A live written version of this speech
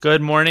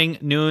Good morning,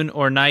 noon,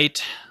 or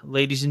night,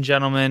 ladies and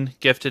gentlemen,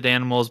 gifted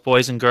animals,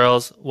 boys and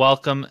girls.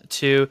 Welcome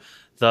to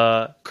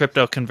the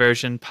Crypto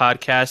Conversion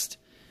Podcast,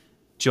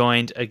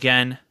 joined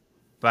again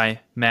by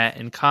Matt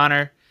and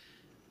Connor.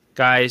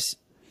 Guys,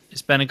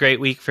 it's been a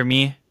great week for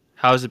me.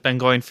 How's it been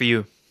going for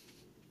you?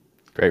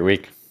 Great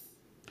week.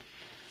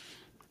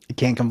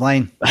 Can't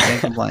complain.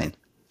 Can't complain.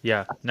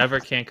 Yeah,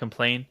 never can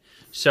complain.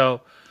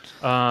 So,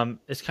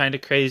 it's kind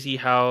of crazy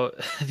how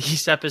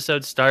these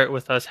episodes start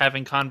with us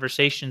having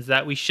conversations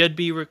that we should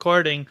be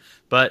recording,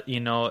 but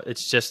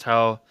it's just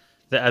how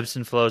the ebbs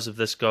and flows of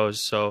this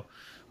goes. So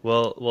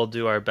we'll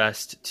do our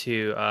best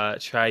to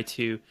try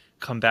to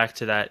come back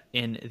to that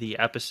in the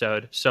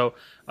episode. So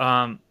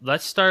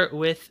let's start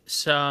with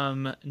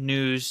some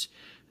news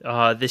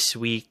this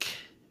week,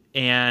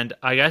 and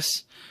I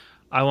guess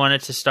I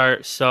wanted to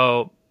start.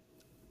 So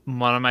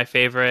one of my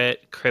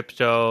favorite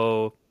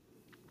crypto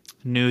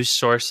news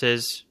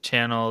sources,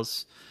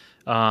 channels,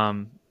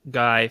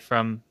 guy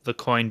from the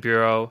Coin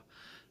Bureau,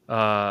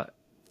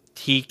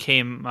 he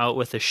came out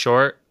with a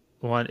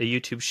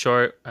YouTube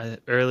short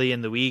early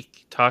in the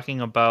week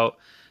talking about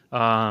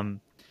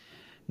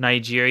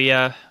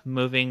Nigeria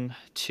moving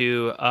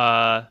to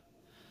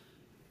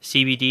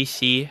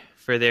CBDC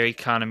for their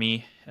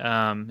economy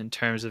in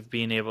terms of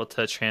being able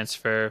to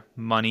transfer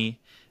money.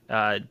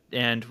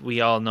 And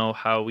we all know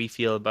how we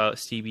feel about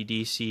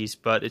CBDCs,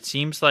 but it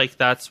seems like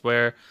that's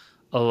where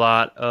a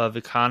lot of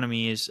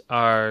economies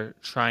are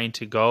trying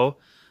to go.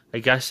 I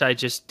guess I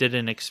just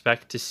didn't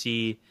expect to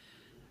see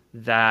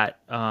that.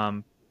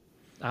 I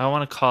don't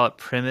want to call it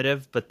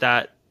primitive, but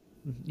that,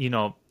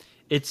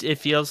 it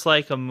feels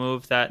like a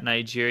move that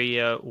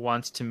Nigeria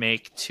wants to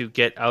make to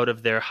get out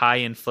of their high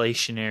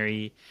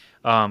inflationary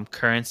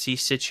currency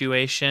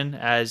situation,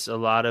 as a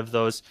lot of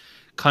those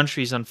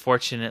countries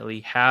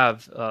unfortunately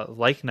have,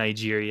 like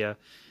Nigeria.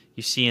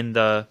 You see in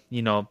the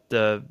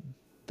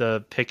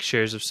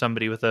pictures of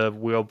somebody with a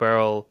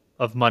wheelbarrow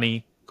of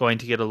money going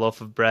to get a loaf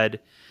of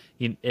bread,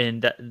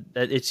 and that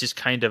it's just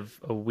kind of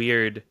a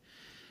weird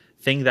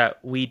thing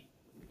that we,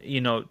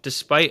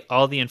 despite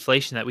all the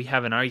inflation that we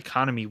have in our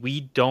economy, we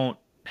don't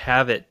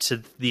have it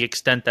to the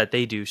extent that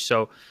they do.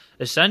 So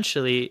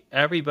essentially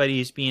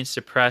everybody is being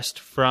suppressed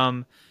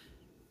from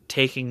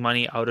taking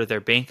money out of their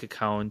bank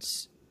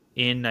accounts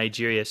in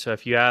Nigeria. So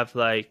if you have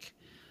like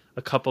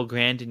a couple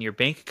grand in your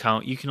bank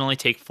account, you can only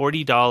take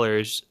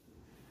 $40,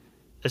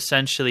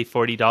 essentially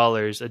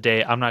 $40 a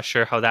day. I'm not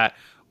sure how that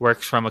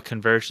works from a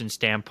conversion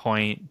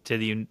standpoint to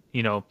the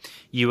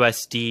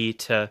USD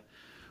to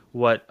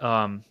what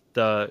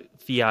the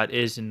fiat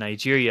is in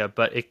Nigeria,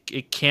 but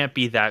it can't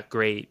be that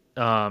great.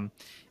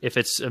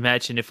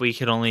 Imagine if we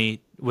could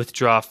only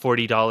withdraw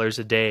 $40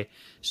 a day.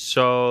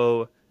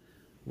 So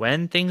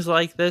when things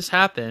like this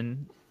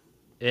happen,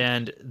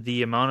 and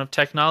the amount of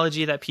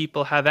technology that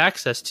people have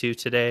access to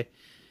today,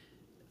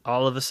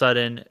 all of a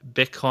sudden,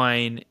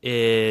 Bitcoin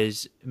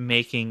is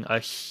making a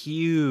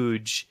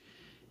huge,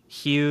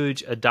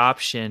 huge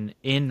adoption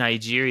in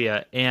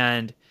Nigeria.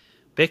 And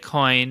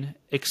Bitcoin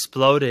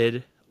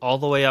exploded all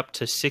the way up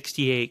to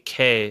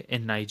 68K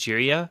in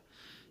Nigeria.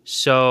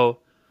 So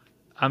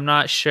I'm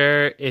not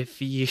sure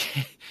if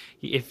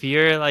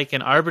you're like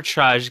an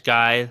arbitrage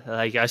guy,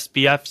 like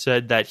SBF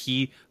said that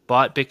he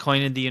bought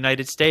Bitcoin in the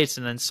United States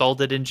and then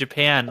sold it in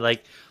Japan.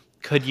 Like,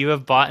 could you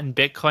have bought in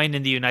Bitcoin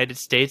in the United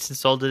States and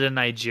sold it in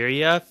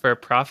Nigeria for a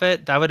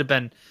profit? That would have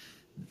been,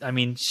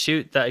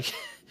 that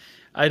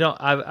I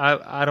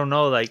don't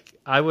know. Like,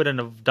 I wouldn't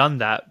have done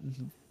that.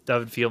 That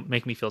would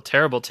make me feel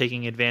terrible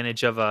taking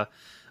advantage of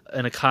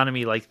an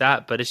economy like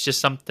that. But it's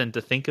just something to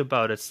think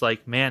about. It's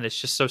like, man,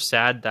 it's just so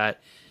sad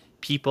that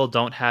people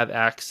don't have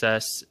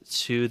access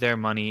to their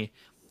money,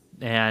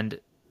 and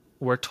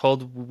we're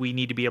told we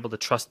need to be able to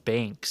trust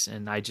banks.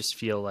 And I just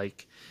feel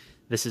like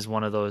this is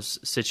one of those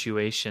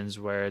situations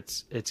where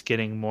it's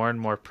getting more and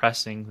more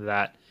pressing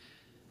that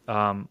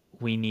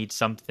we need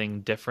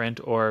something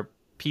different, or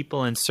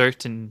people in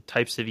certain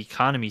types of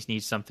economies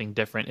need something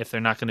different if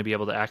they're not going to be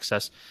able to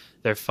access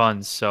their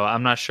funds. So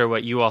I'm not sure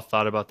what you all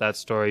thought about that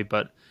story,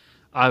 but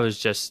I was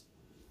just,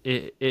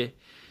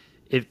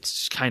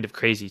 it's kind of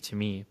crazy to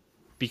me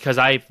because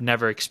I've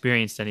never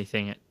experienced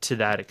anything to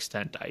that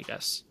extent, I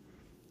guess.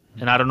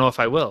 And I don't know if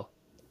I will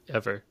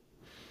ever.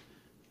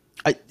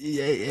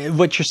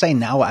 What you're saying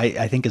now,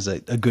 I think is a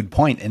good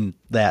point, in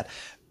that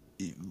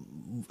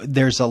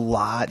there's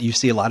you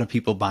see a lot of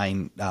people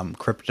buying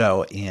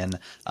crypto in,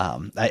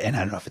 and I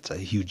don't know if it's a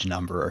huge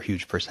number or a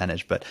huge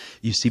percentage, but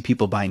you see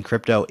people buying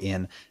crypto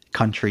in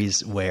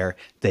countries where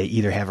they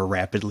either have a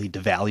rapidly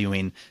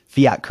devaluing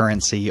fiat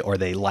currency or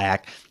they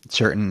lack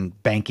certain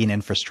banking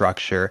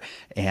infrastructure,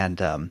 and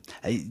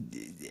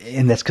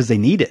that's because they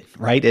need it,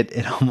 right?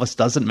 It almost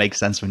doesn't make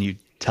sense when you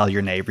tell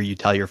your neighbor, you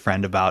tell your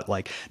friend about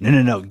like,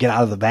 no, get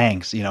out of the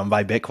banks, and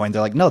buy Bitcoin.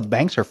 They're like, no, the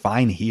banks are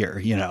fine here.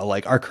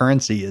 Like our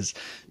currency is,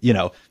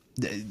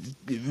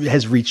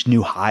 has reached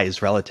new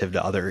highs relative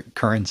to other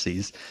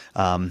currencies.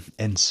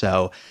 And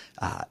so,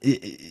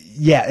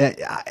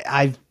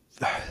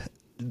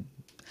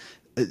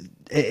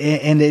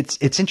 And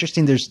it's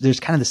interesting. There's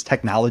kind of this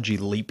technology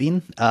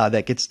leaping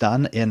that gets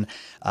done in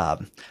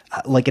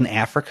like in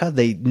Africa.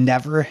 They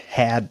never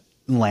had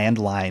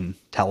landline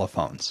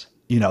telephones.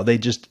 They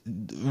just,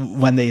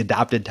 when they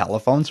adopted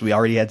telephones, we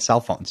already had cell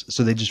phones,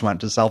 so they just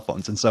went to cell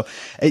phones. And so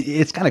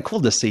it's kind of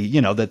cool to see,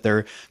 that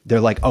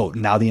they're like, oh,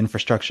 now the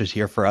infrastructure is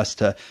here for us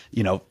to,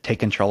 take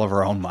control of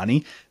our own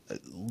money.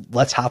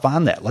 Let's hop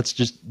on that. Let's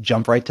just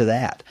jump right to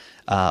that.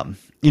 I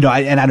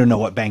don't know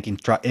what banking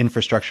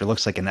infrastructure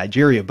looks like in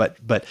Nigeria, but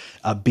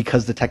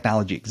because the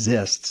technology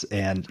exists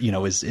and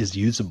is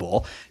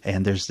usable,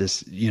 and there's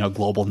this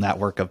global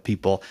network of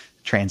people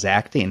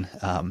transacting,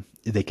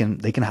 they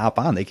can hop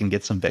on, they can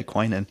get some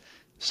Bitcoin and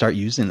start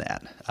using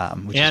that,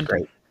 which is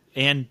great.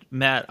 And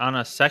Matt, on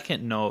a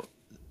second note,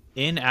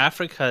 in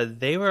Africa,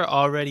 they were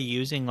already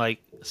using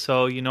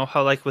so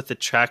how with the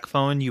track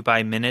phone, you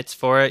buy minutes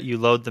for it, you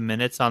load the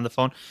minutes on the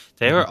phone.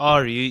 They were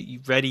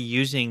already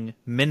using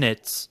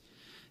minutes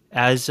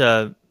as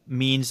a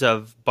means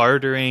of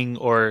bartering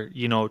or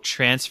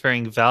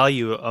transferring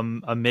value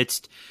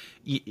amidst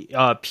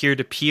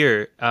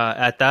peer-to-peer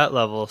at that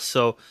level.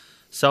 So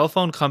cell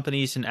phone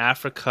companies in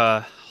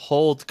Africa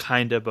hold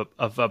kind of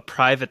a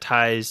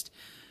privatized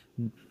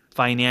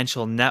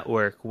financial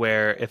network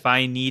where if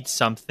I need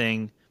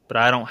something but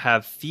I don't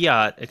have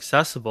fiat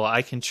accessible,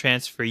 I can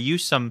transfer you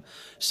some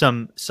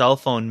cell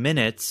phone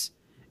minutes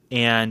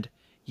and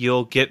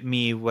you'll get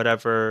me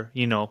whatever,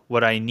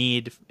 what I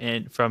need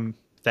from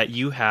that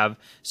you have.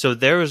 So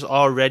there is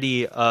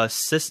already a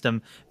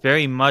system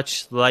very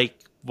much like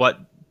what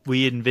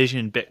we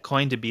envision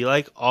Bitcoin to be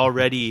like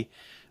already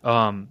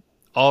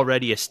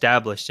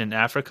established in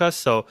Africa.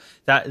 So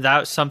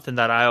that's something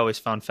that I always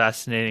found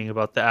fascinating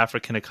about the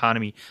African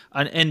economy.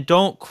 And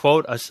don't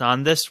quote us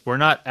on this. We're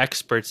not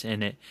experts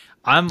in it.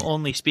 I'm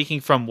only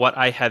speaking from what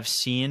I have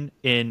seen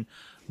in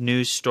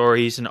news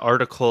stories and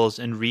articles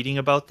and reading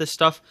about this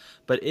stuff.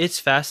 But it's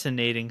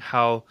fascinating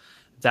how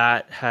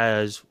that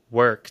has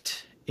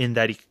worked in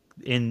that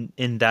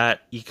in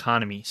that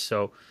economy.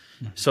 So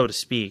to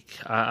speak.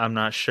 I'm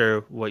not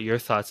sure what your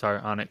thoughts are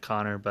on it,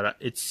 Connor, but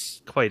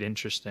it's quite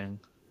interesting.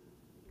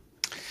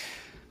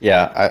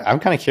 Yeah, I'm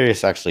kind of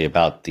curious actually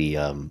about the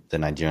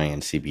Nigerian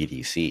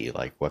CBDC,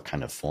 like what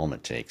kind of form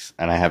it takes.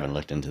 And I haven't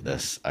looked into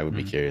this. I would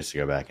be curious to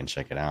go back and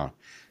check it out.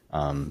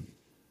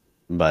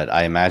 But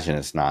I imagine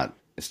it's not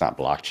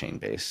blockchain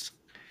based.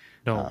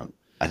 No.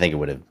 I think it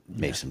would have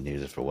made some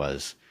news if it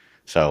was.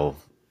 So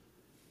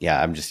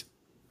yeah, I'm just,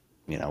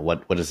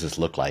 what does this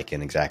look like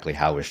and exactly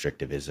how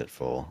restrictive is it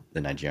for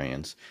the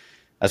Nigerians?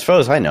 As far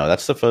as I know,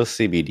 that's the first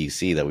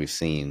CBDC that we've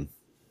seen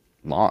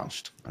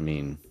launched. I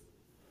mean,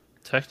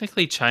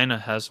 technically, China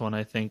has one,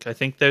 I think. I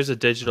think there's a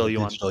digital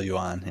yuan. Digital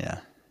yuan, yeah.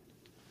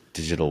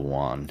 Digital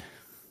yuan.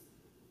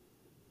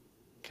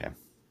 Okay.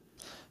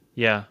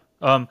 Yeah.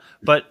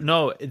 But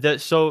no,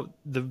 so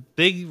the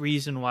big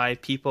reason why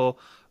people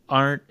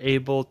aren't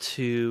able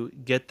to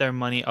get their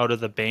money out of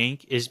the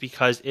bank is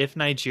because if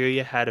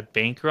Nigeria had a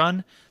bank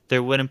run,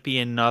 there wouldn't be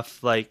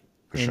enough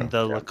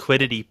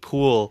liquidity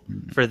pool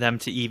for them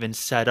to even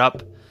set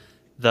up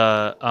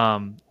the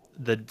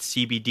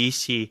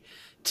CBDC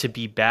to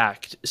be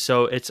backed.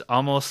 So it's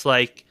almost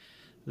like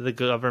the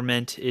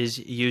government is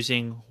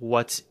using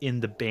what's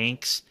in the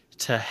banks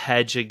to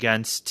hedge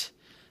against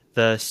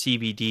the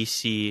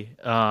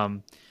CBDC.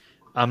 I'm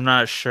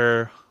not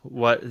sure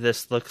what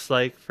this looks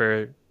like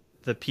for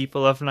the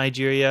people of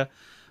Nigeria.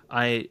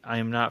 I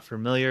am not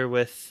familiar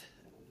with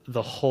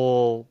the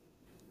whole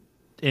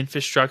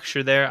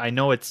infrastructure there. I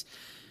know it's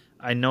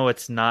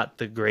not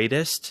the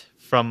greatest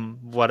from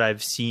what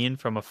I've seen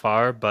from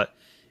afar, but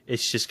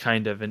it's just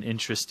kind of an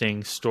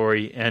interesting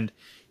story, and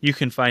you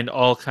can find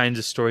all kinds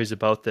of stories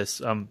about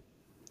this. I'm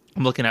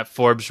looking at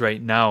Forbes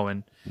right now,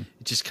 and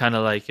it's just kind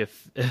of like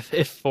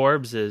if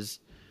Forbes is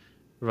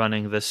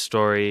running this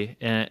story,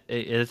 and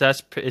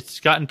it's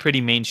gotten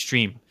pretty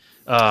mainstream,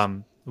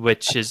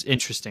 which is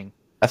interesting.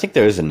 I think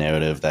there is a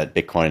narrative that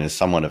Bitcoin is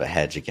somewhat of a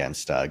hedge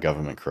against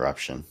government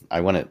corruption. I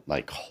wouldn't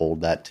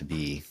hold that to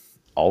be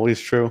always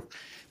true,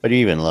 but you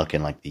even look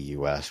in the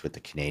U.S. with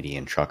the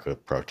Canadian trucker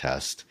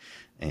protest.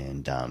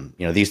 And,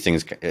 these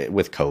things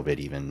with COVID,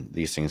 even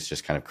these things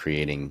just kind of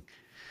creating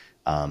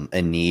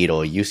a need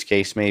or a use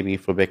case maybe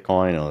for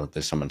Bitcoin, or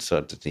there's some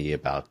uncertainty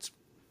about,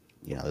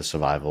 the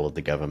survival of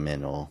the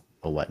government or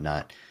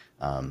whatnot.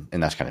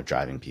 And that's kind of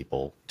driving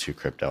people to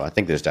crypto. I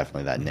think there's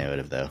definitely that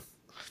narrative though.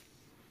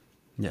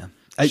 Yeah.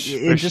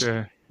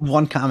 Sure.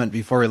 One comment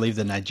before we leave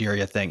the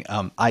Nigeria thing.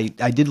 I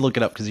did look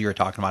it up because you were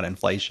talking about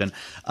inflation,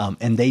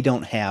 and they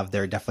don't have.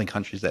 There are definitely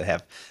countries that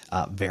have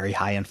very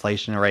high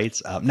inflation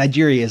rates.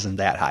 Nigeria isn't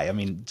that high. I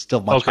mean,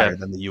 still much higher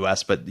than the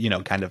U.S., but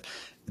kind of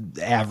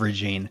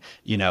averaging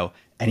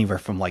anywhere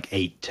from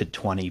 8 to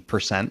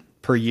 20%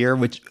 per year,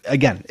 which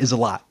again is a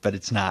lot, but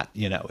it's not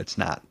it's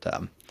not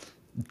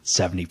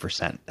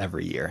 70%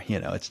 every year.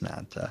 It's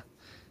not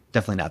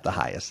definitely not the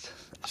highest.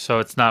 So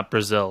it's not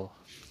Brazil.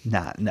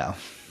 No.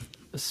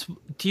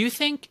 Do you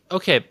think,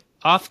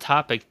 off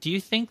topic, do you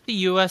think the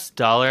US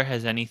dollar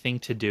has anything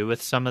to do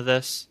with some of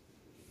this?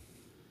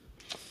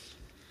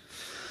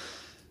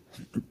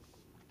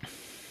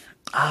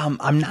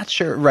 I'm not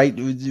sure, right?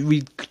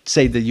 We could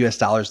say the U.S.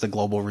 dollar is the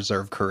global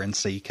reserve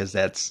currency because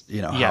that's,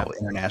 Yeah. how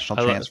international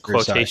I love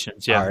transfers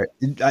quotations. Yeah. are.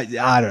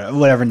 I don't know,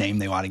 whatever name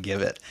they want to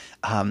give it.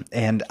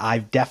 And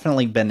I've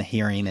definitely been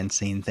hearing and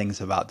seeing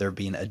things about there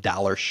being a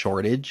dollar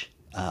shortage.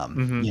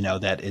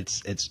 That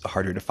it's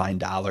harder to find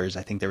dollars.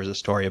 I think there was a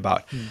story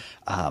about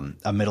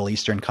a Middle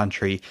Eastern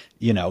country,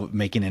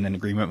 making an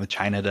agreement with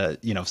China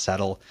to,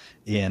 settle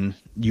in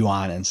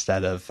yuan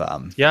instead of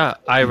Yeah.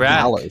 Iraq.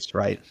 dollars,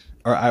 right?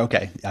 Or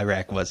okay,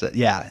 Iraq was it?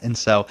 Yeah, and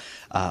so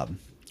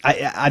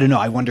I don't know.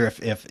 I wonder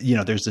if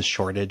there's this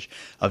shortage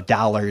of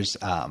dollars.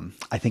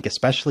 I think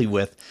especially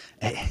with,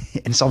 and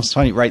it's almost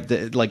funny, right?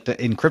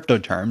 In crypto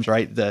terms,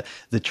 right? The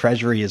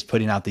Treasury is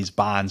putting out these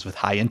bonds with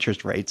high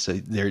interest rates, so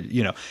they're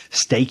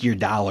stake your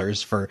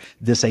dollars for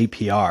this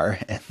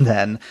APR, and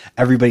then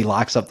everybody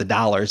locks up the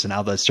dollars, and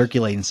now the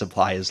circulating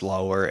supply is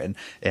lower, and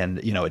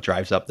it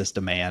drives up this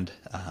demand.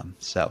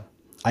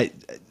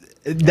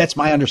 That's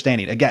my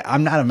understanding. Again,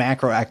 I'm not a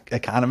macro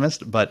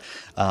economist, but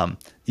I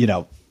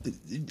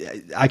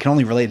can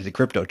only relate it to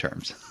crypto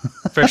terms.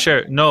 For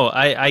sure. No,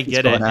 I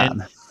get it.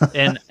 On?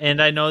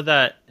 And I know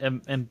that,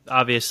 and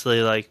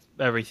obviously, like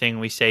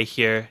everything we say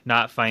here,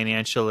 not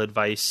financial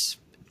advice,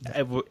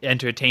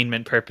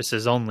 entertainment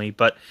purposes only,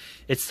 but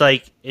it's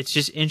like, it's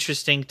just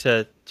interesting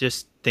to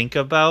just think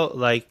about,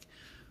 like,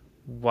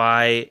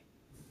 why.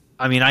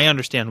 I mean, I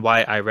understand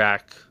why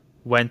Iraq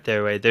went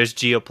their way. There's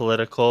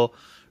geopolitical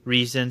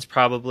reasons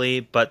probably,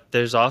 but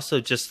there's also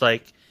just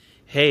like,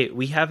 hey,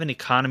 we have an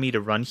economy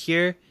to run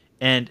here,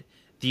 and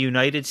the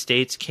United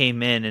States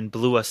came in and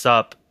blew us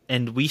up,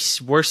 and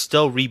we're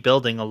still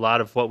rebuilding a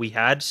lot of what we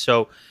had.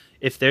 So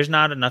if there's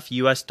not enough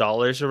US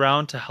dollars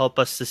around to help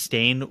us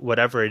sustain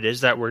whatever it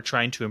is that we're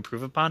trying to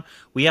improve upon,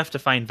 we have to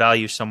find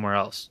value somewhere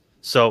else.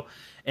 So,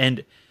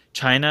 and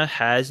China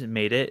has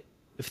made it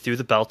through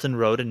the Belt and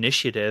Road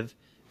Initiative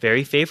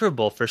very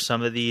favorable for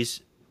some of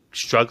these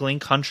struggling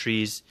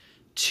countries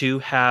to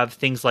have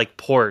things like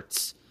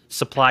ports,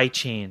 supply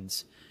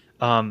chains,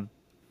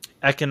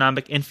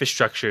 economic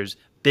infrastructures,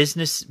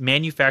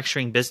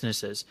 manufacturing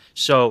businesses.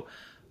 So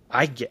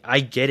I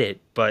get it,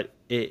 but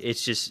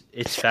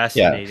it's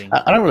fascinating.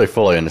 Yeah, I don't really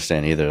fully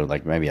understand either.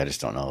 Like, maybe I just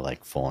don't know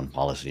like foreign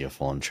policy or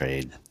foreign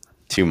trade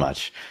too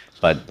much.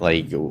 But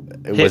like,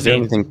 was there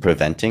anything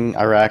preventing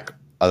Iraq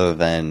other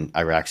than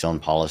Iraq's own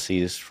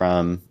policies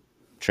from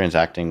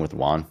transacting with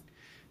yuan?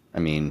 I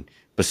mean,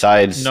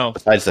 besides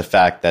the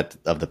fact that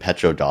of the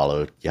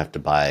petrodollar, you have to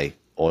buy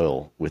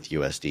oil with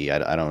USD.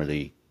 I don't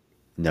really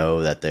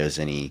know that there's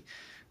any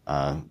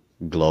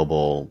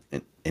global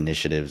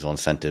initiatives or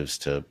incentives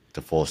to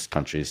force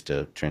countries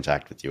to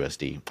transact with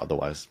USD.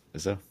 Otherwise,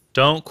 is there?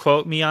 Don't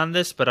quote me on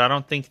this, but I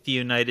don't think the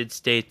United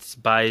States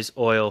buys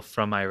oil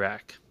from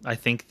Iraq. I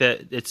think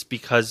that it's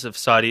because of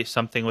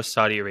something with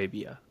Saudi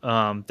Arabia.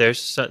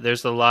 There's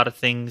a lot of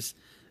things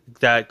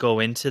that go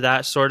into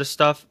that sort of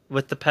stuff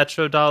with the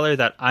petrodollar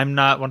that I'm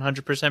not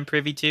 100%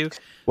 privy to.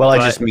 Well, I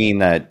just mean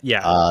that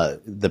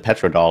the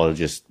petrodollar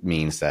just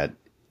means that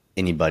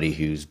anybody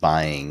who's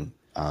buying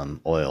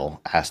oil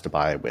has to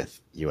buy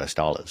with US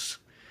dollars.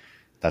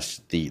 That's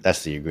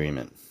the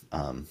agreement.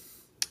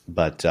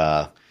 But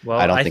I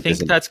think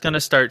that's going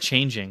to start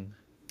changing.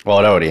 Well,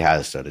 it already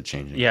has started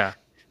changing. Yeah.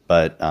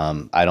 But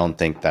I don't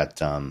think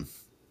that I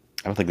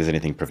don't think there's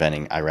anything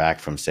preventing Iraq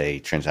from, say,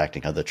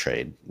 transacting other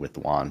trade with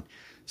yuan.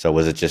 So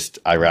was it just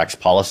Iraq's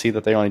policy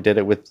that they only did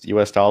it with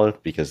US dollar?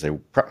 Because they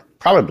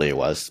probably it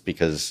was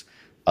because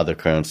other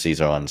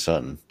currencies are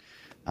uncertain.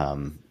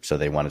 So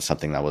they wanted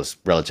something that was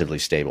relatively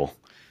stable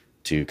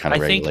to kind of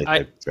regulate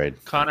their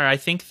trade. Connor, I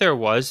think there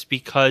was,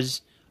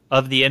 because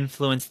of the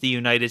influence the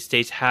United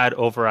States had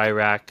over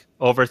Iraq,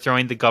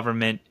 overthrowing the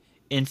government,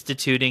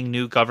 instituting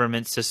new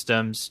government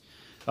systems.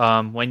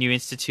 When you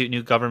institute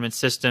new government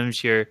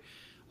systems, you're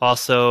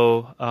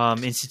also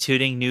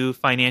instituting new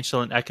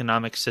financial and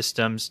economic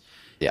systems.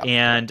 Yeah.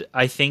 And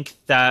I think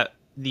that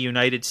the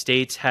United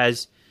States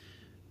presence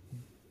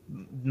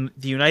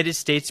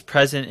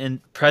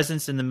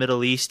in the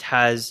Middle East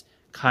has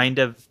kind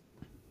of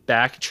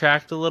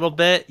backtracked a little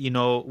bit,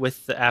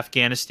 with the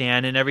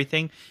Afghanistan and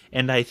everything.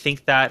 And I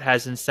think that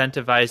has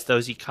incentivized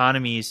those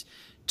economies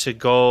to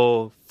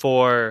go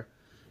for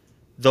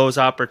those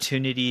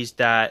opportunities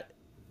that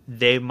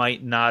they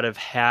might not have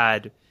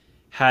had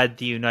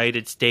the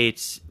United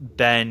States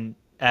been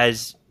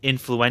as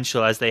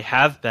influential as they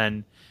have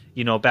been,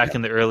 back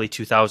in the early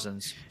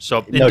 2000s. So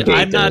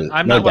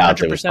I'm not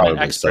 100% an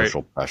expert.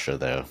 Social pressure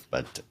there,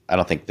 but I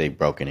don't think they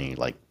broke any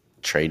like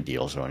trade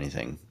deals or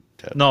anything.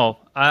 No,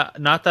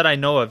 not that I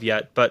know of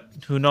yet, but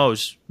who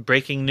knows?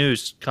 Breaking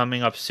news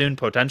coming up soon,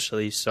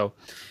 potentially. So,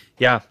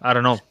 yeah, I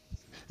don't know.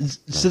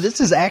 So this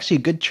is actually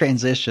a good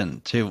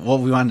transition to what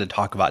we wanted to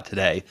talk about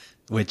today,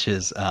 which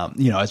is,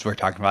 as we're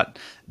talking about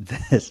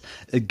this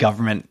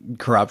government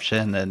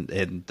corruption and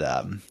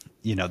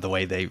the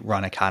way they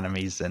run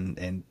economies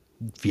and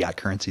fiat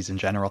currencies in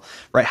general,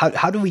 right?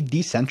 How do we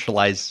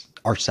decentralize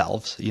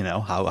ourselves?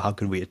 How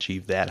could we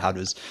achieve that? How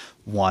does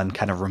one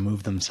kind of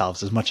remove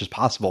themselves as much as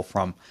possible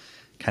from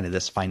kind of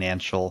this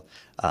financial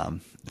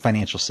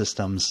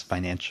systems,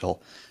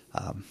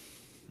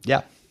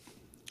 yeah.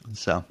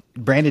 So,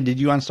 Brandon, did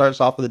you want to start us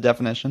off with a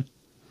definition?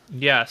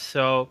 Yeah,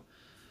 so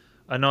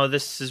I know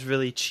this is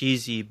really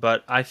cheesy,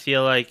 but I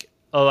feel like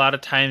a lot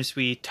of times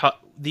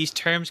these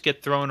terms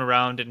get thrown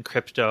around in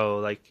crypto,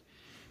 like,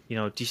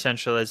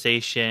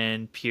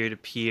 decentralization,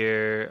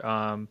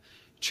 peer-to-peer,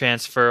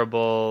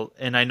 transferable.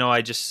 And I know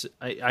I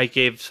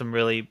gave some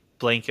really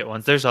blanket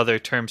ones. There's other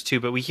terms too,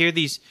 but we hear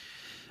these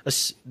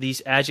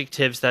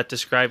adjectives that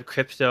describe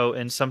crypto,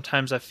 and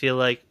sometimes I feel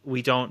like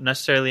we don't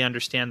necessarily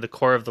understand the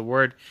core of the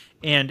word.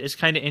 And it's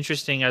kind of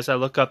interesting as I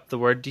look up the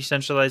word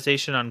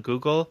decentralization on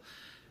Google,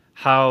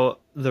 how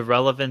the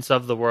relevance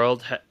of the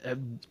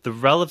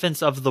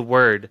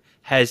word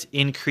has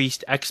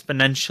increased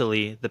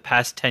exponentially the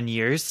past 10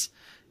 years.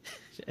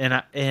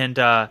 I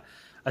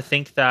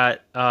think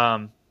that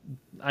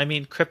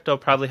crypto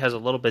probably has a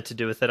little bit to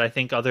do with it. I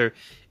think other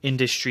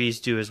industries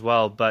do as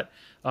well. But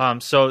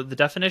so the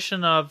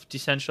definition of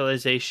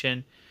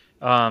decentralization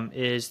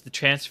is the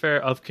transfer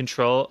of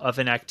control of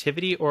an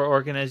activity or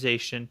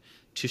organization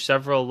to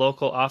several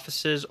local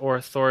offices or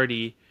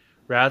authority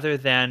rather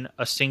than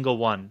a single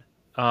one.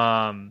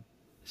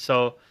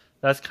 So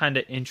that's kind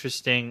of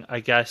interesting, I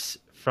guess,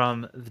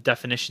 from the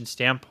definition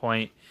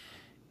standpoint.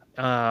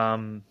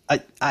 I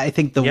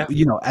think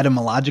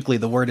etymologically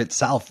the word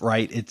itself,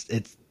 right?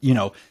 It's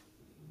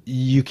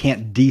you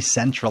can't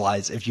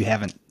decentralize if you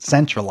haven't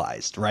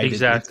centralized, right?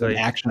 Exactly. It's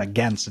an action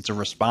against. It's a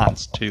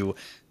response to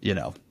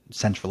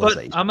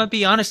centralization. But I'm gonna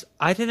be honest,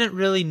 I didn't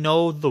really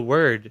know the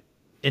word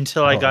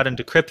until I got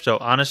into crypto.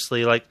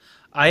 Honestly, like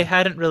I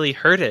hadn't really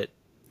heard it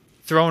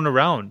thrown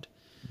around.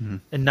 Mm-hmm.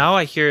 And now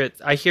I hear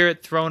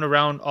it thrown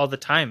around all the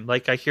time.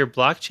 Like I hear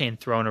blockchain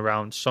thrown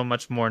around so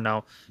much more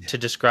now to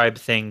describe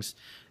things.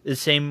 The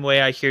same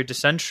way I hear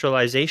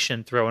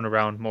decentralization thrown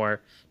around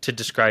more to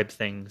describe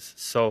things.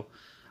 So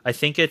I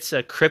think it's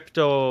a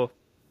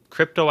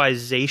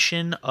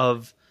cryptoization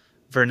of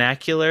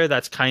vernacular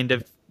that's kind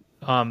of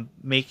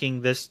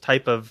making this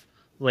type of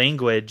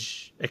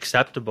language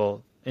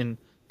acceptable in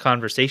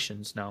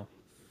conversations now.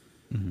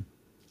 Mm-hmm.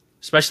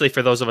 Especially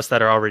for those of us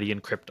that are already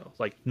in crypto,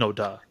 like no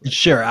duh.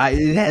 Sure,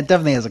 it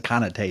definitely has a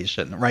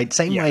connotation, right?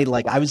 Same way,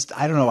 like I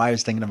don't know why I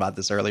was thinking about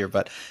this earlier,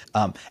 but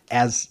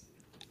as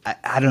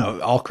I don't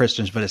know, all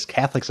Christians, but as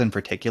Catholics in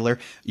particular,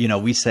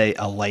 we say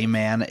a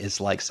layman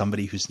is like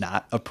somebody who's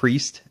not a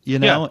priest,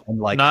 and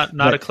like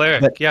not a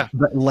cleric.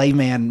 But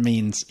layman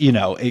means,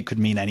 it could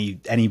mean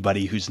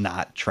anybody who's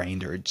not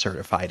trained or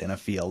certified in a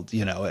field,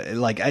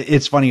 like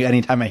it's funny.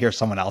 Anytime I hear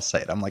someone else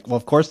say it, I'm like, well,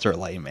 of course they're a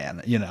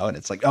layman, and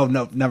it's like, oh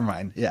no, never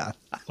mind. Yeah.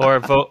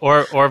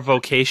 or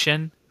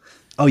vocation.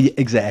 Oh yeah,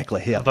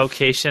 exactly. Yeah.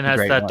 Vocation has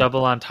that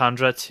double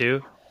entendre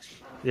too.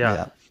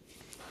 Yeah.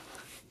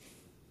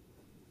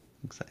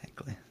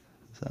 Exactly.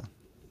 So,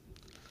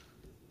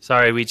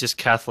 sorry, we just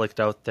Catholicked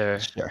out there,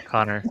 sure.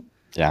 Connor.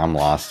 Yeah, I'm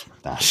lost.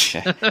 Nah,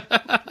 shit.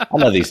 I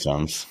know these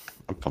terms.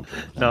 I'm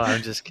comfortable with them. No,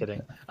 I'm just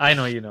kidding. I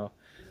know you know.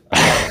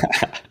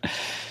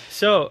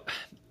 So,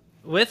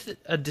 with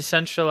a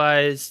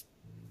decentralized,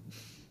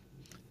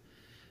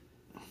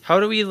 how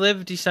do we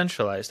live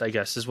decentralized? I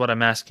guess is what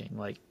I'm asking.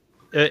 Like,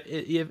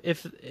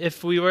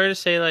 if we were to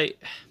say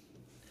like,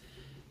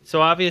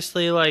 so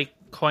obviously like.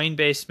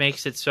 Coinbase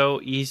makes it so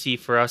easy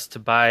for us to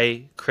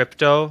buy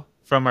crypto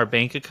from our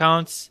bank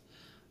accounts,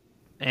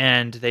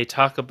 and they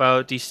talk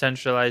about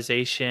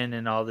decentralization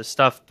and all this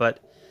stuff,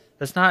 but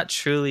that's not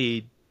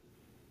truly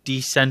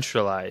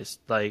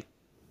decentralized. Like,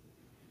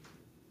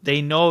 they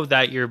know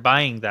that you're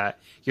buying that.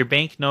 Your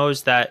bank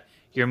knows that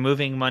you're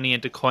moving money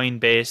into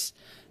Coinbase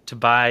to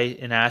buy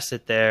an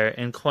asset there,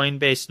 and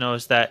Coinbase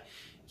knows that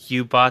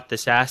you bought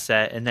this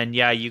asset, and then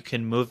you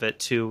can move it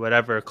to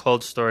whatever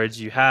cold storage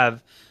you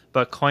have.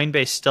 But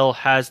Coinbase still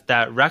has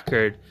that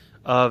record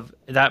of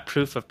that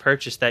proof of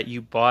purchase that you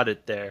bought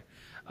it there.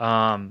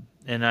 And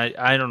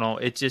I don't know.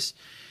 It just,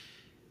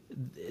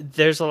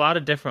 there's a lot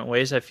of different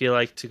ways I feel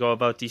like to go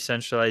about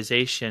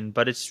decentralization,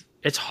 but it's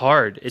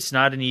hard. It's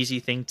not an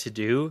easy thing to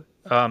do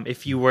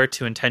if you were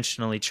to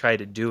intentionally try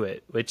to do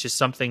it, which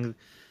is a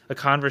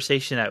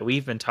conversation that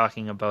we've been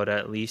talking about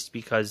at least,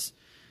 because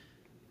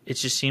it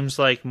just seems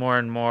like more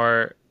and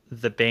more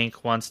the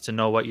bank wants to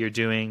know what you're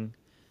doing.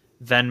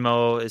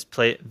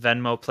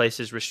 Venmo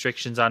places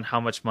restrictions on how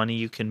much money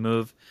you can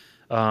move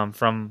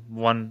from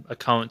one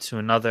account to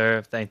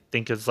another. I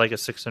think it's like a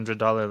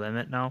 $600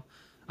 limit now.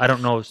 I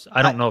don't know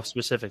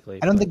specifically.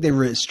 I don't think they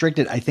restrict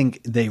it. I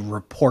think they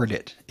report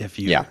it if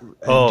you do that.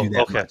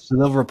 Okay. Much. So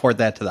they'll report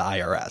that to the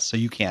IRS. So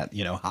you can't,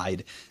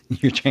 hide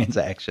your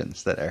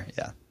transactions that are,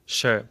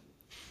 Sure.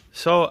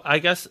 So I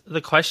guess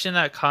the question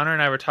that Connor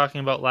and I were talking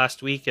about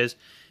last week is,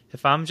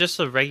 if I'm just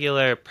a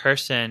regular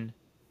person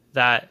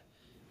that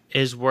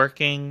is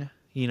working,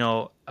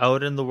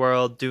 out in the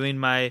world, doing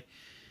my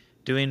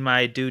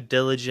due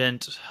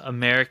diligent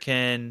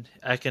American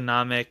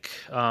economic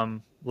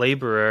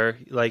laborer,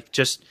 like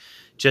just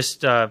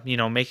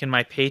making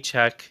my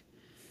paycheck,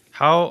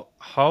 how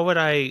would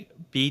I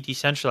be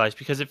decentralized?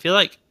 Because it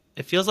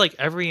feels like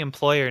every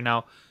employer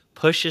now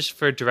pushes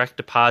for direct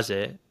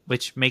deposit,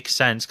 which makes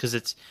sense because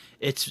it's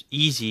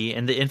easy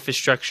and the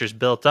infrastructure is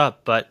built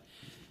up. But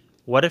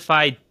what if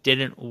I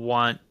didn't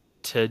want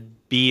to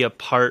be a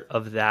part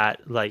of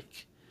that,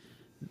 like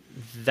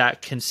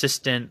that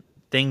consistent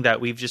thing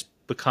that we've just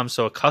become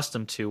so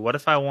accustomed to? What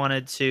if I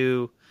wanted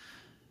to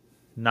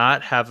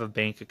not have a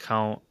bank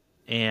account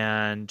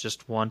and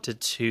just wanted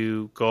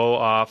to go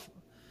off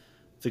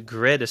the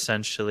grid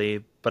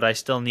essentially, but I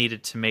still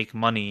needed to make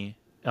money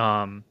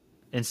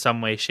in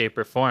some way, shape,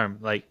 or form?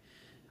 Like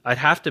I'd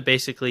have to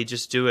basically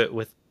do it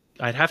with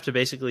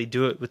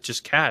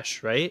just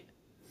cash, right?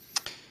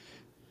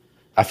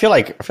 I feel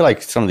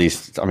like some of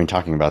these, I mean,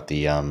 talking about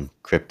the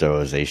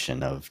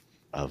cryptoization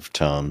of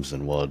terms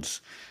and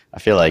words, I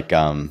feel like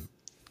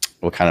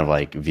we're kind of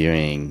like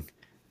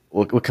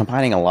we're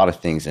combining a lot of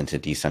things into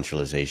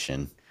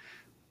decentralization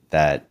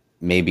that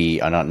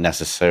maybe are not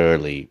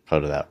necessarily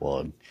part of that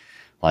word,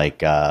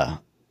 like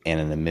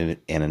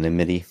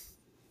anonymity.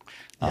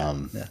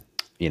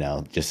 You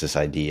know, just this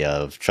idea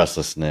of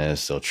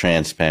trustlessness or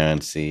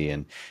transparency,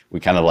 and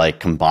we kind of like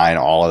combine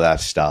all of that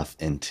stuff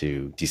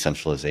into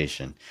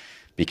decentralization,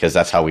 because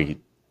that's how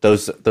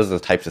those are the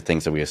types of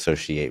things that we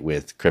associate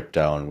with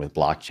crypto and with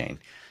blockchain,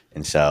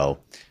 and so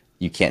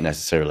you can't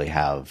necessarily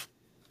have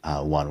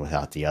one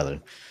without the other.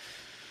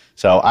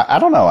 So I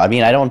don't know. I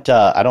mean, I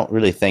don't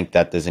really think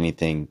that there's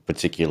anything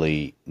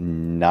particularly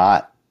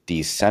not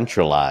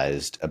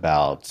decentralized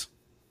about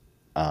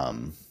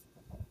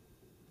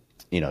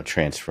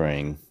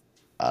transferring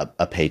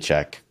a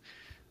paycheck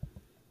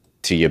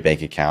to your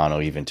bank account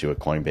or even to a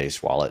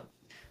Coinbase wallet.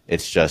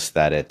 It's just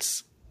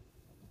that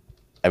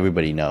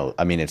everybody know.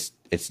 I mean,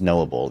 it's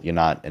knowable. You're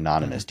not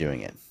anonymous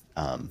doing it.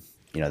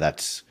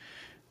 That's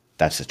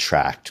a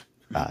tracked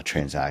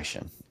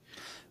transaction.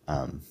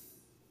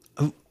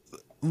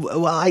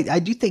 Well, I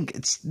do think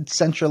it's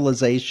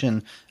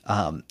centralization.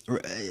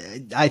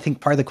 I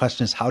think part of the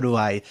question is, how do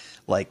I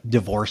like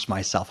divorce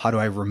myself? How do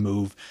I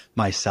remove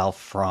myself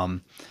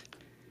from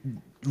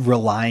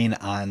relying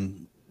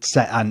on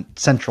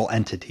central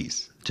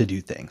entities to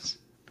do things?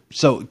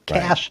 So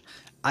cash,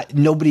 right.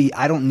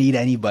 I don't need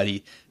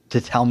anybody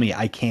to tell me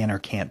I can or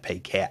can't pay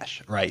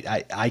cash, right?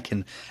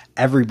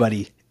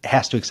 Everybody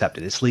has to accept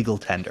it. It's legal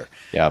tender.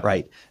 Yeah.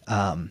 Right.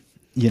 And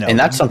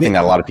that's something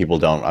that a lot of people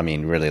don't,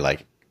 really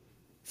like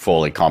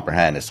fully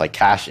comprehend. It's like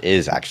cash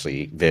is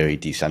actually very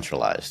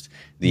decentralized.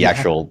 The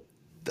actual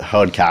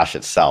hard cash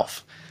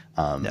itself.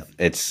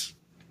 It's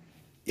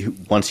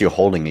once you're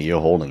holding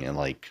it,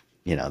 like,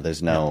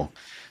 there's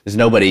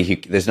nobody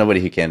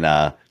who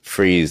can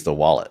freeze the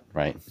wallet,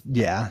 right?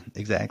 Yeah,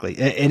 exactly.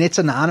 And it's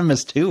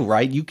anonymous too,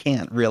 right? You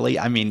can't really,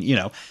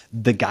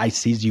 the guy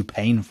sees you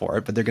paying for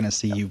it, but they're going to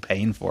see you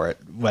paying for it,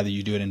 whether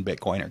you do it in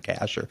Bitcoin or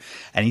cash or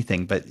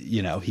anything. But,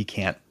 he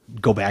can't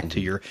go back to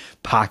your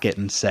pocket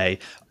and say,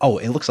 oh,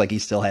 it looks like he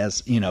still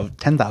has,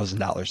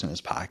 $10,000 in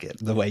his pocket,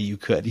 the way you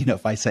could,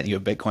 if I sent you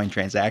a Bitcoin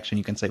transaction,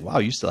 you can say, wow,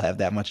 you still have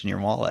that much in your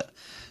wallet.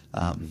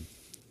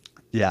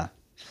 Yeah.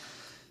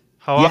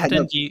 How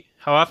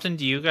often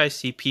do you guys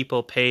see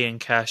people pay in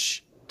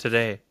cash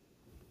today?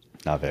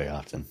 Not very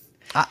often.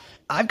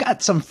 I've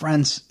got some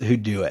friends who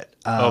do it.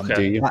 Okay.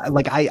 Do you?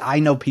 I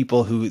know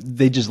people who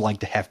they just like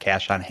to have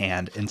cash on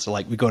hand, and so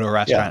like we go to a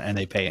restaurant and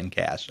they pay in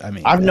cash. I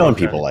mean, I've known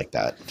people like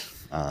that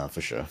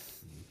for sure.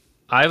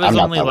 I was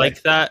only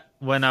like that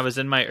when I was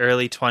in my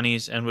early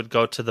 20s and would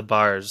go to the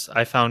bars.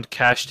 I found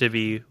cash to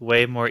be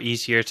way more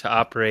easier to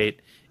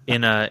operate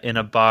in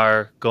a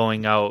bar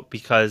going out,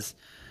 because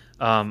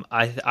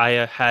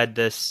I had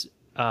this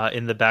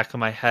in the back of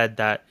my head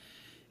that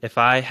if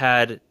I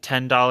had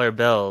 $10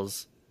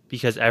 bills,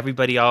 because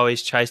everybody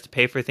always tries to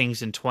pay for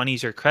things in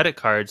 20s or credit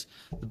cards,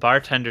 the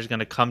bartender's going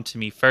to come to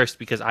me first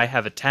because I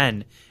have a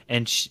 10,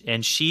 and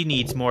she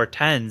needs more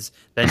 10s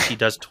than she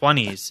does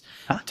 20s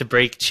to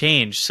break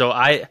change. So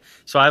I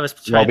was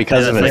trying. Well,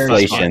 because of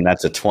inflation,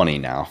 that's a 20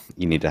 now.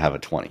 You need to have a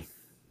 20.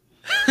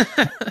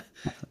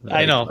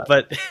 I know,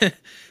 but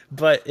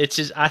it's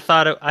just I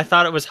thought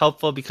it was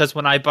helpful, because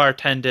when I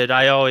bartended,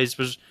 I always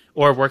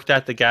worked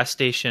at the gas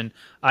station,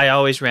 I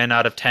always ran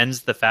out of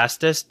 10s the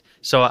fastest.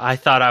 So I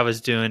thought I was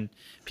doing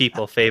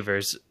people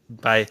favors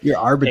by you're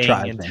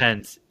arbitraging in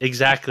 10s.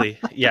 Exactly.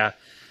 Yeah.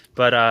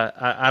 But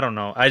I don't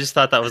know. I just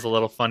thought that was a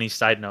little funny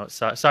side note.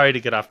 So sorry to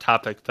get off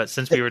topic, but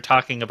since we were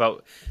talking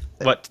about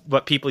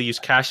what people use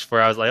cash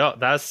for, I was like, oh,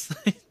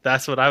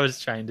 that's what I was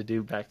trying to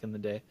do back in the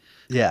day.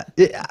 Yeah.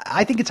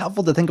 I think it's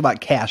helpful to think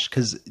about cash,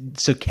 because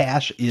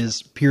cash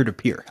is peer to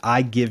peer.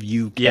 I give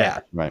you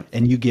cash, right,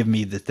 and you give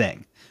me the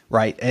thing,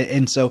 right?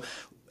 And so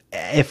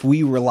if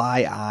we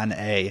rely on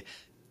a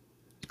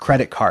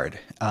credit card,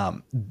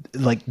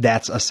 like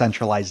that's a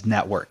centralized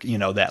network,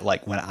 that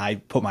like when I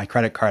put my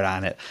credit card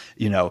on it,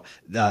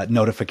 the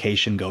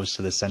notification goes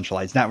to the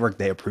centralized network,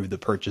 they approve the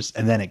purchase,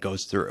 and then it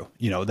goes through,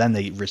 then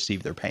they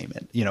receive their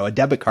payment. A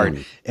debit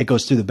card, it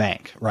goes through the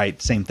bank,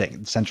 right? Same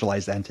thing,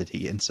 centralized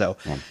entity. And so,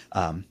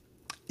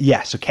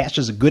 so cash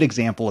is a good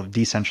example of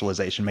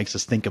decentralization, makes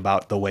us think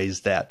about the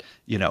ways that,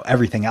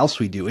 everything else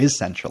we do is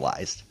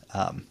centralized.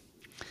 And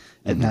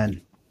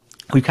then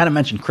we kind of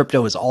mentioned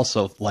crypto is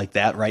also like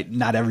that, right?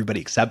 Not everybody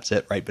accepts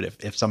it, right? But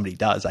if somebody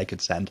does, I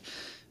could send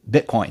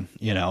Bitcoin,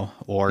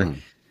 or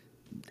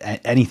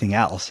anything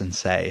else and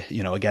say,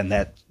 again,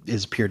 that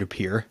is peer to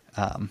peer.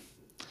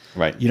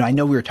 Right. I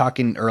know we were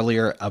talking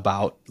earlier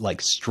about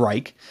like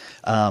Strike,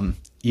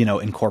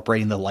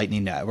 incorporating the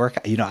Lightning Network.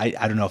 I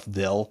don't know if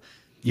they'll,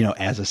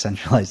 as a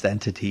centralized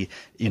entity,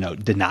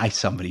 deny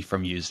somebody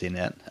from using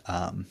it.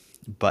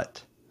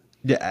 But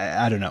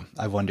yeah, I don't know.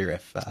 I wonder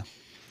if.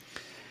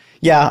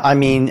 Yeah, I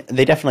mean,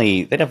 they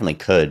definitely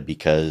could,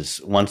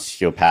 because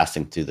once you're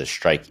passing through the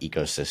Strike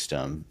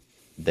ecosystem,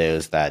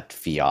 there's that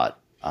fiat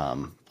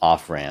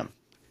off ramp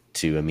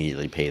to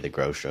immediately pay the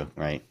grocer,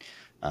 right?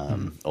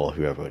 Or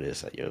whoever it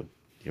is that you're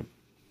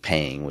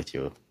paying with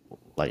your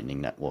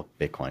Lightning Network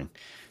Bitcoin.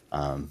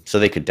 So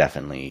they could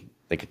definitely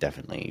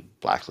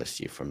blacklist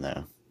you from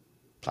their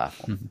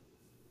platform.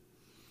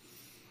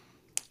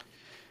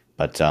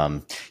 But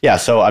yeah,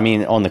 so I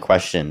mean, on the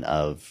question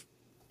of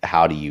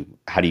how do you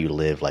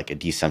live like a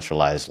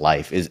decentralized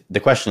life, is the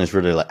question is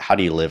really like, how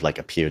do you live like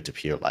a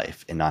peer-to-peer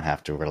life and not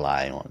have to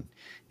rely on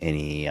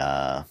any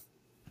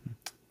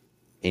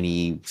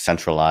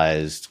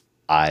centralized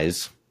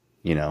eyes,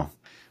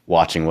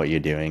 watching what you're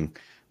doing,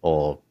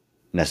 or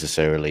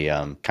necessarily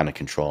kind of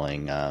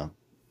controlling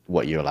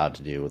what you're allowed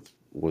to do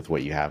with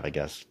what you have, I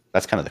guess.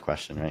 That's kind of the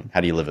question, right?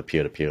 How do you live a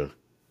peer-to-peer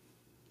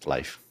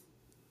life?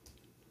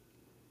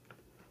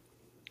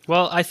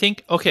 Well, I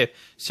think, okay,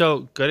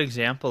 so good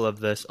example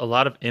of this. A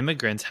lot of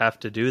immigrants have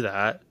to do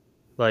that.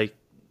 Like,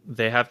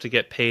 they have to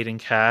get paid in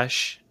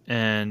cash,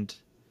 and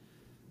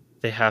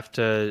you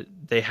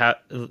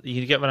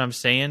get what I'm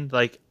saying?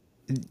 Like,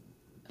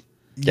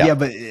 yeah,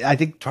 but I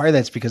think part of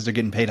that's because they're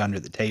getting paid under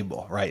the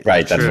table, right?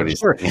 Right, that's what he's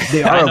saying.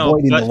 They are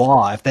avoiding the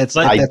law, if that's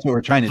what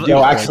we're trying to do.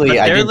 No, actually,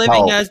 but they're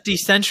living as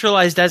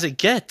decentralized as it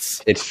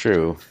gets. It's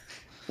true.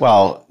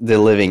 Well, they're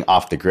living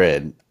off the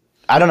grid.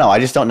 I don't know. I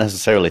just don't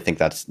necessarily think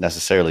that's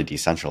necessarily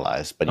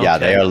decentralized. But yeah,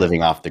 they are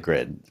living off the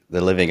grid.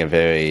 They're living a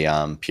very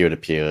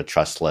peer-to-peer,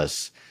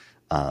 trustless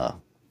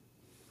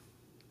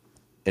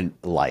in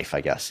life, I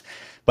guess.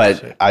 But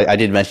sure. I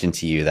did mention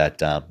to you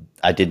that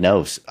I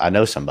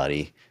know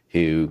somebody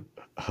who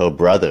her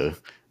brother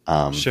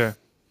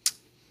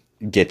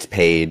gets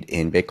paid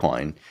in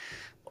Bitcoin,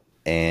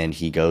 and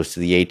he goes to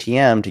the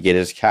ATM to get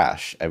his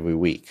cash every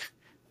week.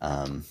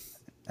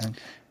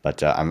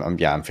 But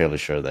I'm fairly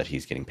sure that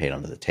he's getting paid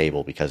under the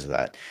table because of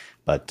that.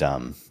 But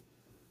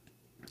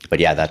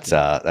yeah, that's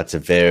a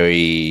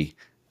very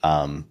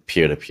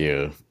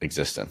peer-to-peer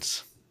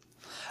existence.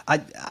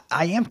 I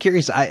am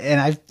curious.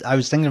 I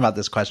was thinking about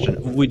this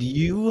question. Would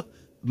you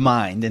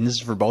mind, and this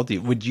is for both of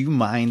you, would you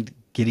mind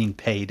getting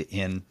paid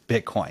in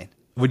Bitcoin?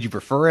 Would you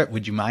prefer it?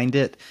 Would you mind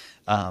it?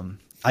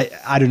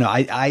 I don't know.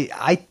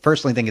 I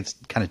personally think it's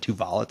kind of too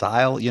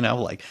volatile,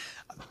 like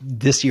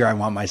this year I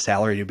want my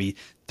salary to be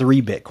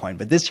 3 Bitcoin,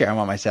 but this year I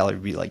want my salary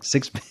to be like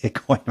 6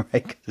 Bitcoin,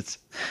 right? Because it's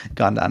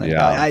gone down. And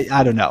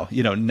I don't know,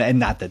 and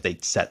not that they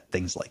set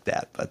things like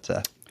that, but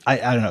I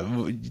don't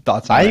know.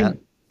 Thoughts on that?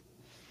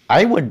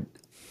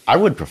 I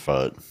would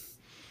prefer it,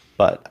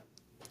 but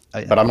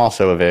I'm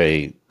also a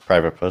very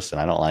private person.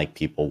 I don't like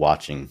people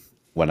watching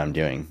what I'm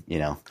doing,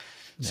 Yeah.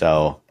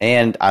 So,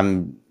 and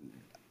I'm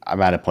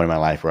at a point in my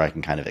life where I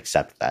can kind of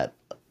accept that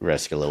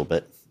risk a little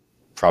bit,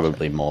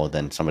 probably more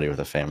than somebody with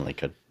a family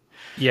could.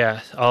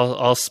 Yeah,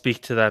 I'll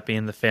speak to that,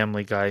 being the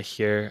family guy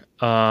here.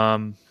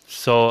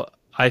 So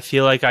I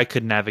feel like I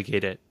could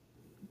navigate it.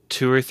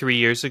 2 or 3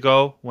 years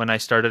ago, when I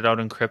started out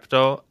in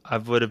crypto, I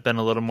would have been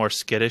a little more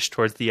skittish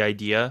towards the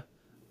idea.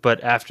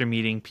 But after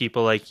meeting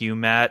people like you,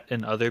 Matt,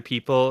 and other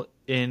people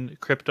in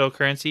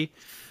cryptocurrency,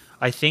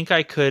 I think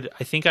I could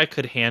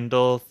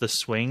handle the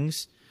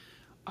swings.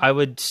 I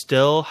would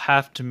still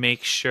have to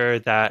make sure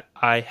that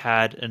I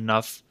had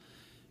enough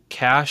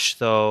cash,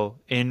 though,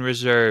 in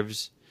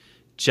reserves,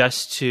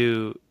 just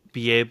to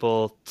be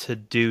able to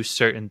do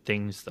certain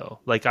things, though.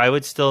 Like, I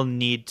would still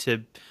need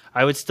to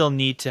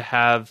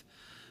have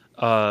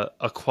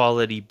a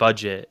quality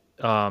budget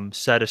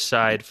set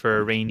aside for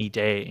a rainy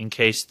day in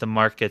case the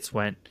markets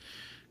went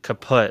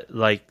kaput,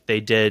 like they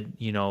did,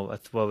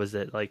 what was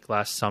it, like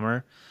last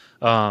summer?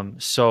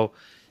 So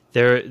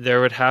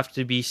there would have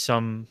to be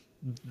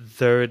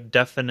there would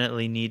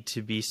definitely need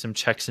to be some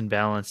checks and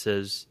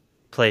balances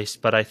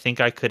placed, but I think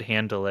I could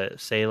handle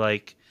it. Say,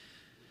 like,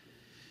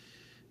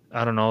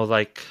 I don't know,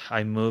 like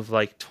I move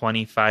like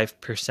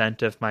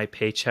 25% of my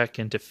paycheck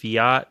into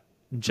fiat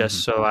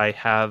just so I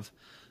have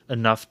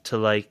enough to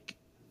like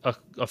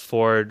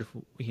afford,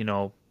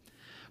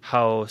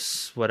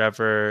 house,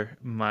 whatever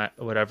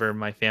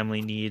my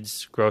family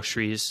needs,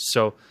 groceries.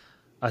 So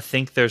I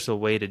think there's a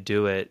way to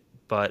do it,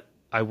 but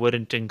I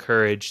wouldn't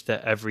encourage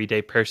the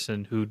everyday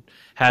person who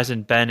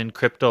hasn't been in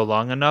crypto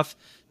long enough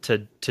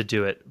to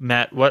do it.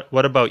 Matt,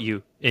 what about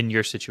you in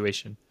your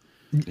situation?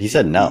 You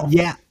said no.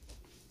 Yeah.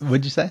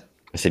 What'd you say?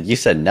 I said you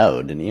said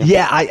no, didn't you?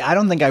 Yeah, I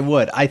don't think I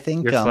would. I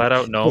think you're flat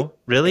out no.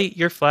 Really?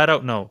 You're flat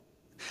out no.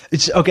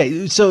 It's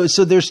okay. So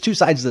there's two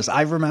sides to this.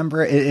 I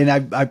remember, and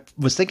I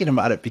was thinking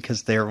about it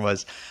because there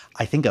was,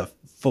 I think, a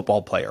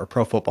football player,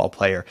 pro football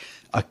player,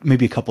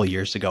 maybe a couple of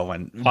years ago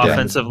when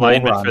offensive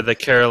lineman for the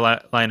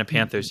Carolina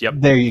Panthers. Yep.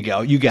 There you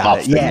go. You got Top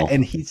it. signal. Yeah.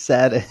 And he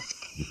said,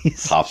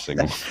 Top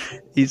signal.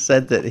 he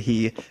said that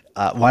he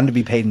wanted to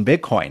be paid in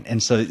Bitcoin.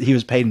 And so he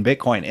was paid in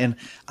Bitcoin. And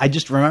I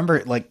just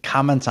remember like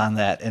comments on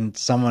that. And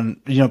someone,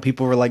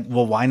 people were like,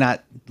 well, why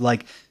not?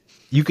 Like,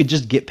 you could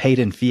just get paid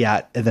in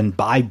fiat and then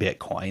buy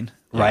Bitcoin.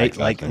 Right.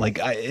 Yeah,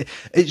 exactly.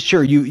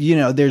 Sure.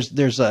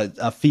 There's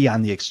a fee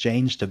on the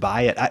exchange to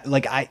buy it.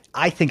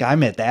 I think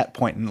I'm at that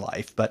point in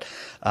life, but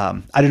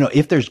I don't know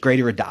if there's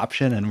greater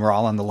adoption and we're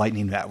all on the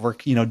Lightning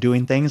Network,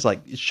 doing things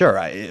like, sure.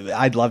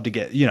 I'd love to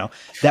get,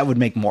 that would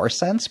make more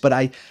sense, but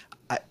I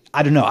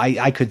don't know.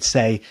 I could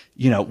say,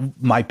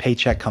 my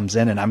paycheck comes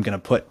in and I'm going to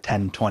put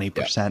 10,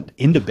 20%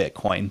 into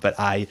Bitcoin, but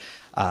I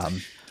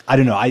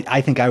don't know. I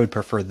think I would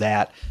prefer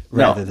that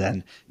rather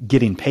than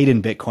getting paid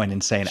in Bitcoin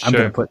and saying, I'm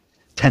going to put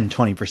 10,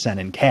 20%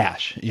 in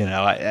cash,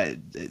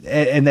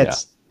 and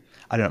that's,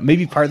 I don't know,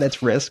 maybe part of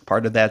that's risk,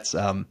 part of that's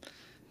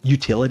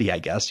utility, I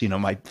guess.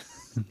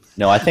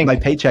 I think my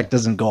paycheck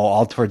doesn't go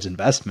all towards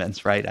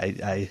investments, right?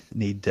 I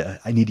need to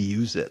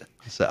use it.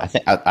 So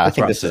I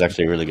think this is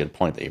actually a really good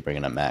point that you're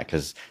bringing up, Matt,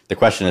 because the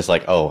question is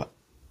like, how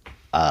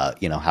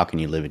can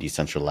you live a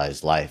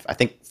decentralized life? I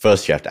think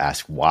first you have to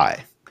ask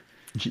why.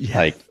 Yeah.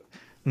 Like,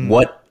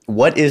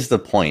 what is the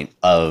point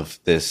of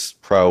this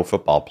pro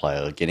football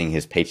player getting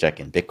his paycheck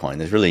in Bitcoin?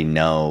 There's really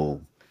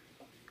no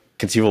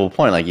conceivable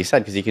point, like you said,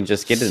 because you can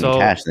just get it in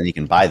cash and then you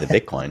can buy the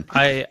Bitcoin.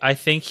 I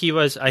think he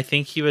was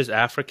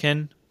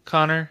African,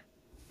 Connor,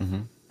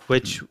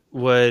 which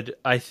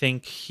I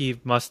think he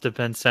must have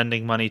been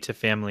sending money to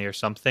family or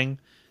something.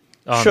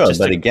 Sure,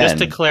 just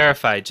to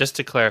clarify.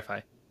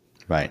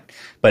 Right.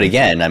 But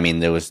again, I mean,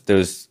 there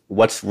was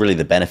what's really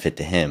the benefit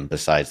to him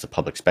besides the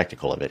public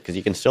spectacle of it? Because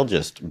you can still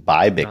just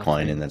buy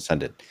Bitcoin and then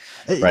send it.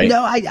 Right.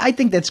 No, I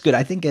think that's good.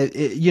 I think,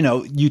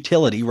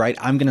 utility, right?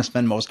 I'm going to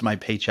spend most of my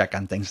paycheck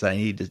on things that I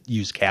need to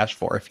use cash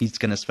for. If he's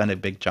going to spend a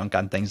big chunk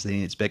on things that he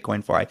needs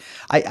Bitcoin for,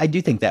 I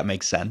do think that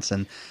makes sense.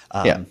 And,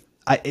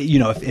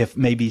 if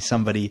maybe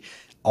somebody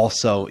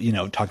also,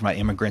 talking about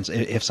immigrants,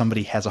 if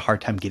somebody has a hard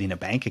time getting a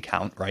bank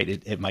account, right,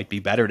 it might be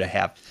better to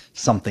have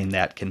something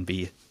that can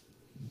be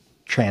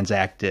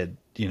transacted,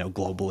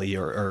 globally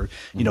or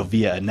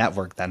via a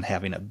network than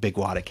having a big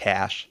wad of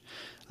cash.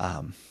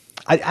 I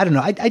don't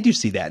know. I do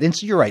see that. And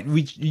so you're right.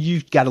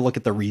 You got to look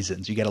at the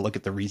reasons. You got to look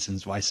at the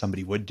reasons why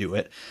somebody would do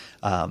it.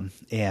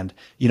 And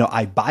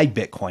I buy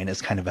Bitcoin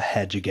as kind of a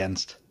hedge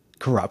against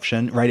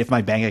corruption, right? If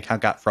my bank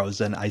account got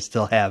frozen, I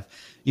still have,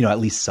 at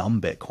least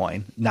some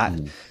Bitcoin, not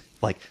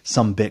like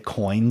some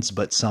Bitcoins,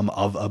 but some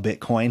of a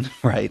Bitcoin,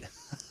 right?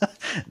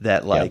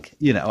 That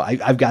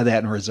I've got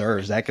that in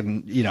reserves. That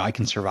can, I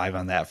can survive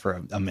on that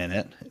for a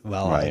minute.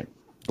 Right.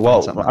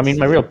 Well, I mean,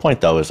 my real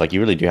point though is like, you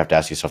really do have to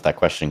ask yourself that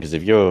question, because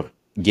if you're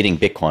getting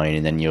Bitcoin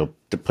and then you're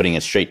putting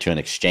it straight to an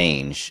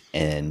exchange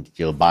and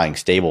you're buying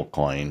stable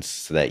coins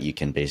so that you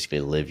can basically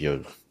live your,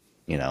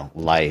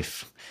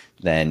 life,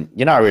 then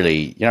you're not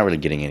really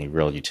getting any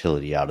real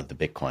utility out of the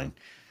Bitcoin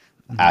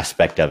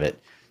aspect of it.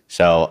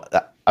 So,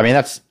 I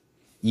mean,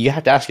 you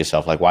have to ask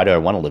yourself, like, why do I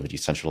want to live a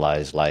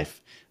decentralized life?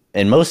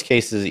 In most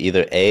cases,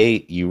 either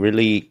A, you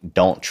really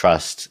don't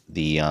trust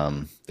the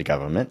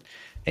government,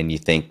 and you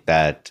think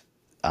that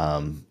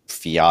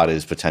fiat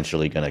is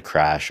potentially going to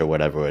crash or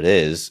whatever it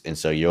is, and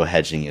so you're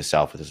hedging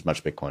yourself with as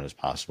much Bitcoin as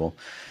possible.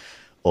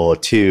 Or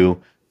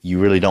two, you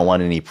really don't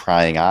want any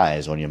prying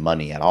eyes on your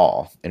money at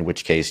all, in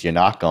which case you're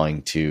not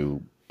going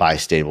to buy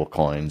stable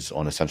coins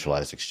on a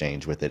centralized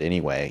exchange with it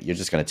anyway. You're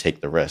just going to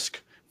take the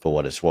risk for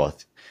what it's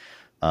worth.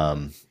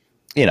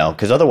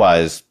 Because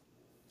otherwise,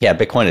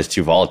 Bitcoin is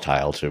too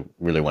volatile to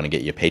really want to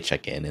get your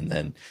paycheck in. And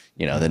then,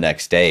 the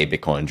next day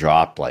Bitcoin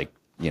dropped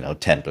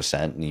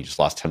 10% and you just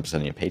lost 10%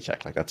 of your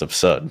paycheck. Like, that's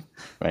absurd.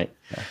 Right.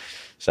 Yeah.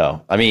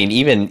 So, I mean,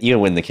 even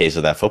in the case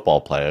of that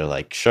football player,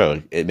 like,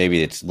 sure,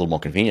 maybe it's a little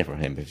more convenient for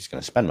him if he's going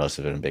to spend most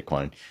of it in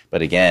Bitcoin.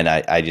 But again,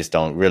 I just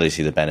don't really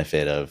see the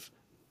benefit of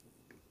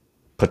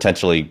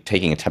potentially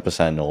taking a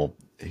 10% or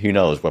who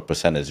knows what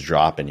percentage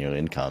drop in your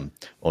income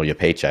or your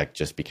paycheck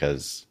just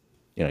because,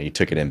 you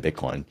took it in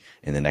Bitcoin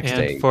and the next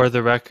day. For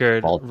the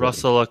record,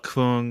 Russell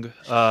Okung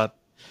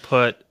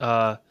put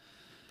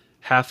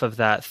half of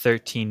that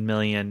 13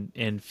 million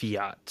in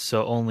fiat.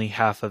 So only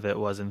half of it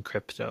was in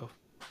crypto.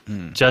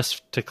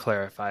 Just to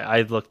clarify,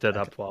 I looked it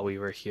up while we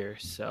were here.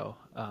 So,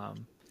 so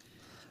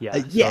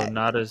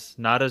not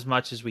as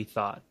much as we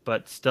thought,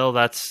 but still,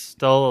 that's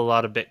still a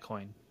lot of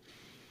Bitcoin.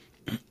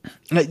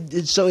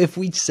 So if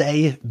we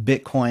say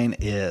Bitcoin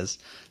is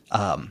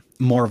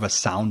more of a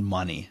sound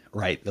money,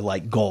 right?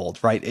 Like gold,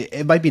 right?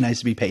 It might be nice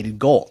to be paid in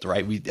gold,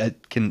 right? We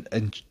can,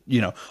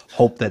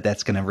 hope that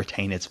that's going to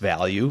retain its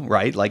value,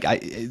 right? Like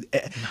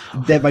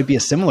that might be a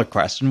similar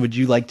question. Would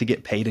you like to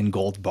get paid in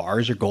gold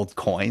bars or gold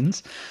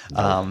coins?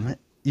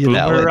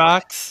 Boomer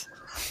rocks.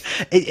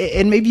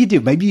 And maybe you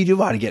do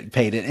want to get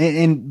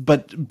paid,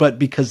 but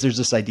because there's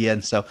this idea,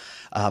 and so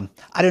I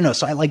don't know.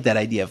 So I like that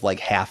idea of like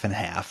half and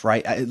half,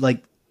 right?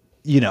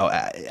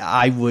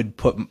 I would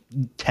put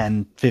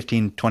 10,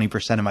 15,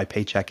 20% of my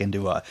paycheck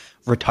into a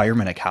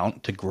retirement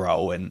account to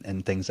grow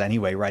and things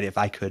anyway, right? If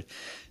I could,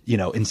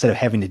 instead of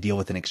having to deal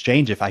with an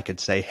exchange, if I could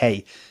say,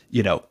 hey,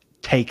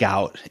 take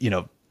out,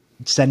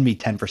 send me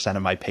 10%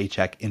 of my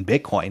paycheck in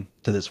Bitcoin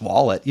to this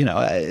wallet,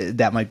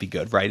 that might be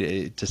good,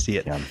 right? To see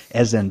it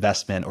as an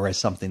investment or as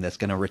something that's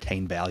going to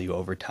retain value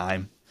over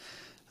time.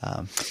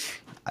 I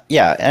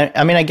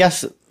mean, I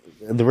guess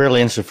the real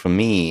answer for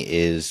me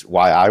is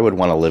why I would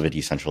want to live a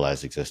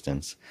decentralized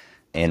existence,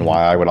 and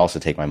why I would also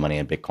take my money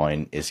in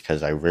Bitcoin is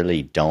because I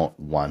really don't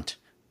want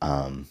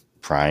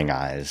prying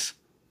eyes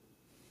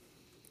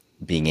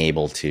being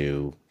able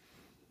to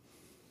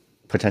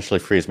potentially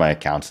freeze my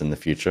accounts in the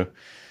future,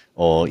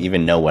 or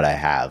even know what I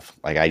have.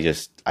 Like, I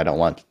don't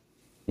want,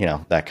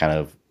 that kind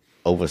of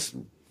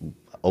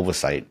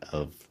oversight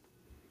of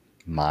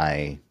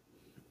my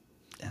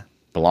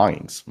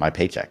belongings, my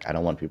paycheck. I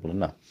don't want people to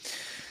know.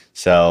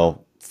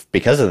 So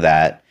because of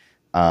that,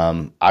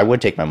 I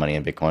would take my money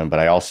in Bitcoin, but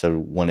I also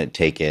wouldn't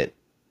take it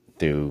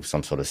through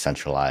some sort of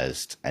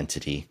centralized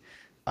entity.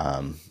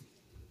 I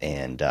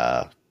think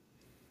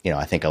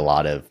a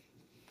lot of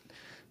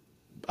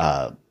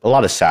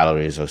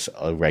salaries are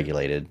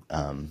regulated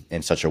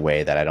in such a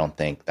way that I don't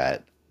think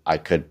that I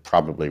could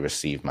probably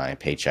receive my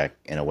paycheck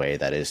in a way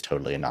that is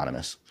totally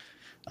anonymous.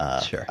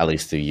 Sure. At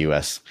least through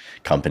U.S.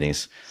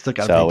 companies.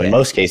 So in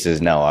most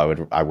cases, no,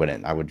 I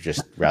wouldn't. I would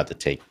just rather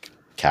take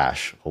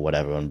cash or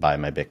whatever and buy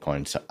my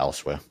Bitcoin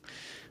elsewhere.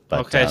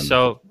 But, okay,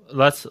 so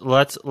let's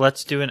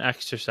do an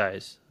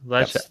exercise.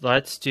 Let's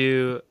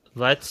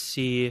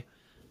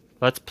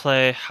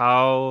play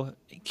how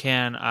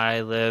can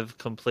I live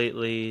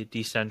completely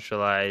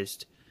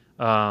decentralized,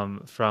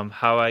 from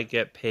how I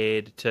get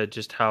paid to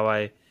just how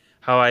I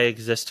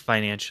exist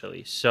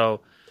financially.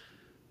 So,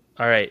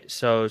 all right.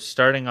 So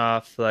starting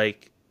off, I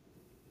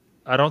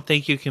don't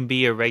think you can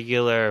be a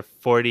regular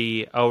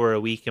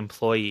 40-hour-a-week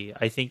employee.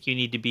 I think you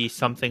need to be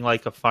something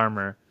like a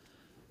farmer,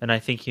 and I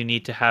think you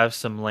need to have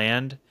some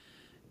land,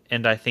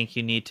 and I think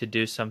you need to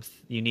do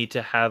you need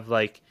to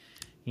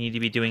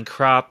be doing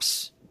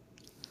crops,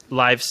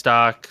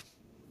 livestock,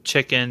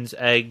 chickens,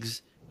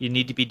 eggs. You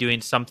need to be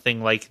doing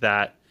something like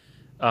that,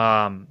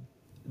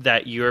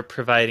 that you're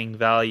providing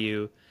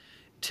value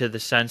to the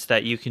sense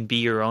that you can be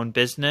your own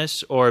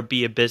business or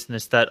be a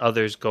business that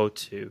others go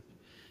to.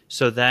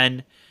 So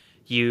then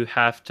you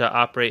have to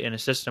operate in a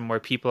system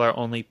where people are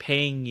only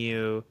paying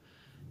you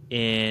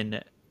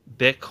in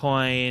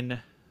Bitcoin,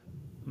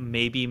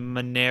 maybe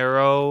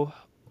Monero,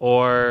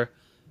 or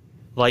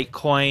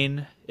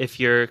Litecoin if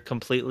you're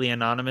completely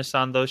anonymous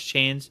on those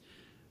chains.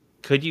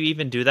 Could you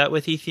even do that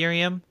with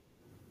Ethereum?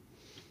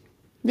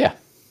 Yeah.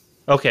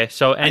 Okay,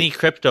 so any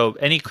crypto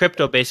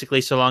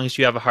basically, so long as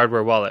you have a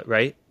hardware wallet,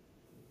 right?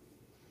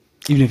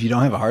 Even if you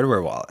don't have a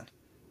hardware wallet.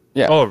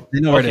 Yeah. Oh, they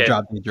know where to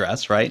drop the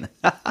address, right?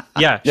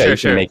 Yeah, Yeah,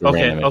 sure.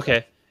 Okay.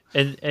 Okay.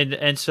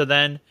 And so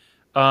then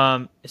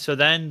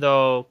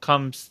though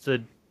comes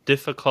the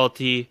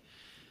difficulty.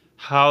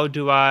 How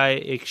do I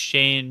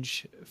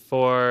exchange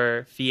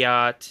for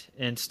fiat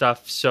and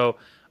stuff? So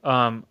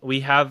we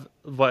have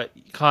what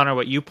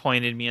you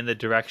pointed me in the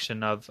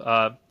direction of,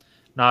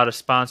 not a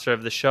sponsor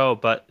of the show,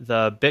 but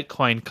the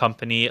Bitcoin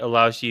company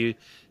allows you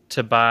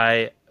to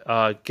buy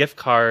gift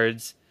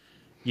cards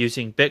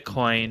using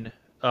Bitcoin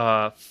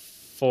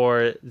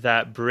for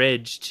that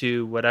bridge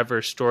to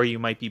whatever store you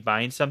might be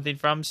buying something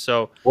from.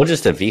 So, or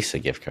just a Visa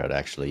gift card.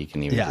 Actually, you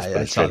can even just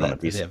put it straight on a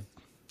Visa.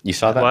 You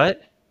saw that?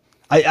 What?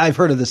 I've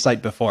heard of this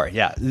site before.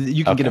 Yeah,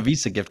 you can get a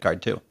Visa gift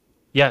card too.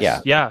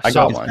 Yes. Yeah. I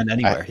got one.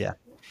 Anywhere.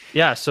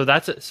 Yeah. So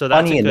that's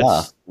funny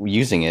enough.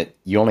 Using it,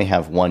 you only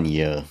have 1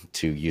 year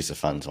to use the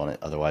funds on it.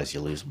 Otherwise, you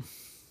lose them.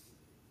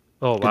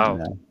 Oh wow!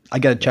 I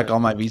got to check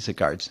all my Visa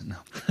cards. No.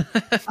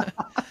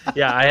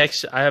 Yeah, I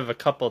have a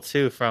couple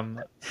too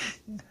from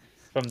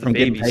the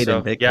baby.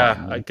 So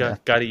yeah, I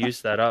got to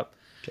use that up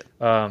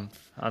on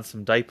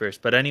some diapers.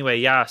 But anyway,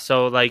 yeah.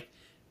 So the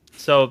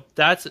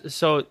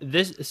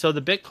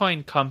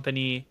Bitcoin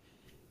company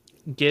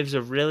gives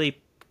a really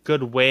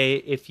good way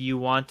if you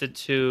wanted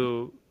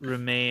to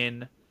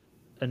remain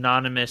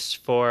anonymous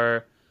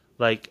for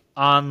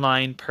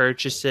online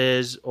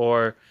purchases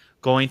or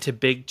going to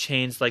big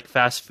chains like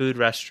fast food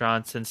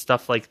restaurants and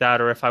stuff like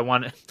that. Or if I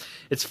want to,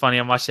 it's funny,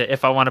 I'm watching it.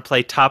 If I want to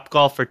play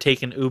Topgolf or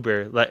take an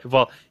Uber,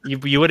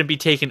 you wouldn't be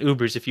taking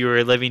Ubers if you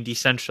were living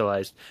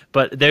decentralized,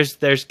 but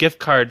there's gift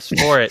cards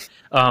for it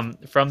from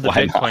the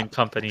Bitcoin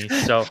company.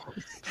 So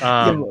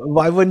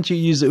why wouldn't you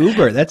use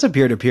Uber? That's a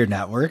peer-to-peer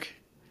network.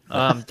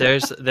 I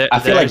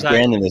feel like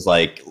Branden is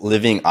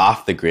living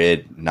off the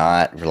grid,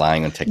 not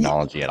relying on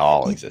technology at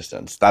all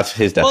existence. That's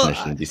his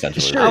definition of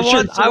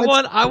decentralization.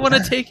 I want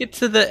to take it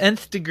to the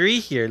nth degree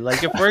here.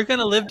 If we're going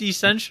to live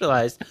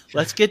decentralized,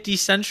 let's get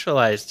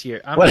decentralized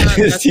here. I'm not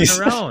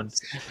messing around.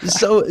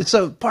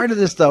 So part of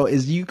this though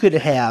is you could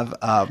have,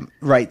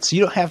 right. So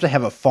you don't have to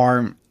have a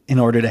farm in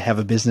order to have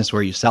a business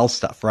where you sell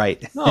stuff,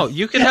 right? No,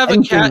 you could have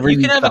you can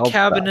have a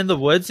cabin in the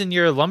woods and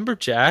you're a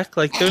lumberjack.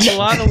 Like there's a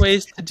lot of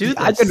ways to do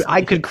this.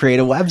 I could create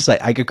a website.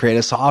 I could create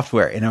a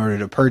software. In order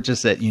to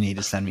purchase it, you need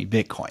to send me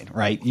Bitcoin,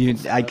 right?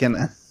 I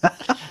can.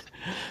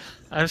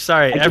 I'm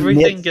sorry.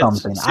 Everything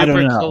gets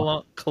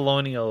super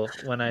colonial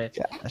when I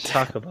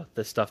talk about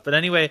this stuff. But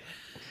anyway,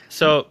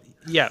 so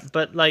yeah,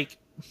 but like,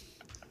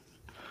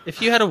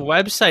 if you had a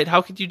website,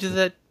 how could you do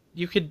that?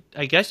 You could,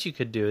 I guess, you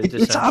could do it.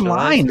 It's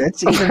online.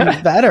 That's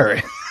even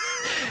better.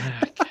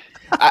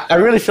 I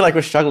really feel like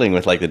we're struggling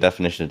with like the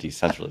definition of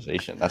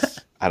decentralization.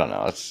 I don't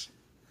know.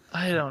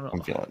 I don't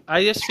know.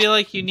 I just feel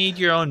like you need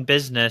your own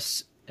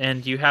business,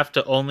 and you have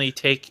to only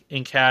take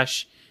in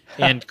cash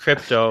and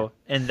crypto,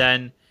 and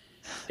then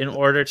in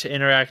order to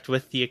interact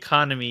with the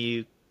economy,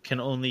 you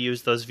can only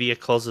use those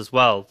vehicles as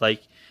well.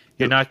 Like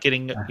you're not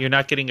getting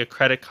a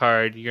credit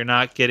card, you're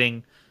not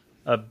getting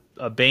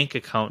a bank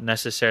account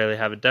necessarily,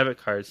 have a debit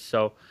card.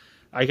 So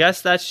I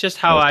guess that's just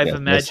how I've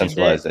imagined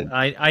it.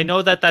 I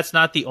know that that's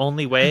not the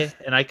only way,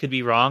 and I could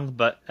be wrong,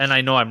 and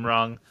I know I'm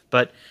wrong,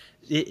 but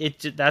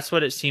it that's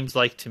what it seems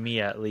like to me,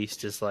 at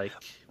least, is like,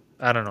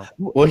 I don't know.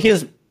 Well,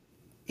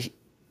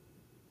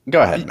 go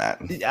ahead,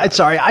 Matt.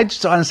 Sorry, I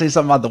just want to say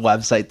something about the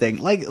website thing.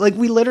 Like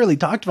we literally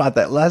talked about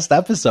that last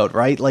episode,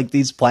 right? Like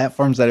these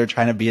platforms that are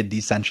trying to be a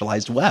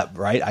decentralized web,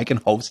 right? I can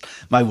host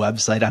my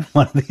website on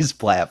one of these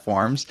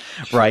platforms,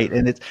 right?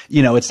 And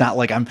it's not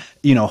like I'm,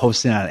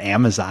 hosting on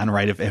Amazon,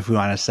 right? If we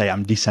want to say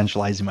I'm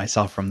decentralizing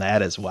myself from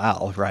that as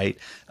well, right?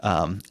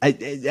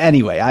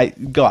 Anyway,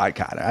 go on,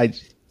 Connor.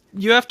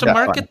 You have to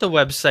market the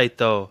website,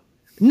 though.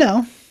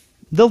 No,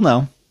 they'll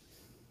know.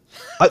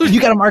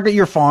 You got to market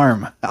your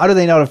farm. How do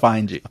they know to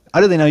find you?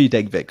 How do they know you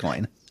take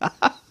Bitcoin?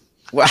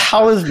 Well,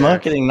 how is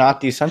marketing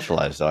not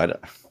decentralized, though?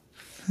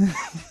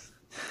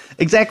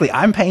 Exactly.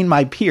 I'm paying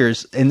my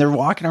peers, and they're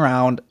walking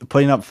around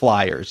putting up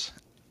flyers.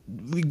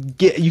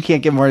 You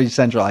can't get more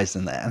decentralized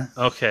than that.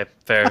 Okay,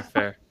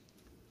 fair.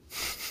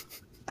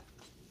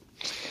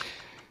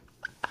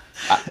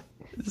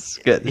 This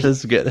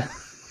is good.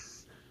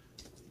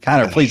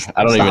 Connor, please.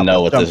 I don't even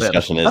know what the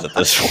discussion is at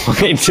this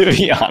point, to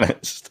be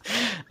honest.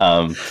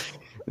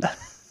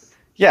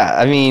 Yeah,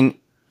 I mean,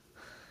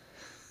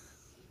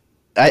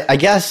 I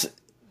guess,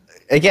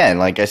 again,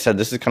 like I said,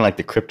 this is kind of like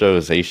the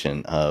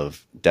cryptoization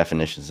of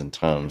definitions and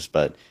terms.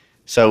 But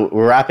so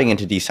we're wrapping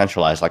into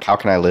decentralized. Like, how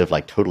can I live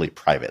like totally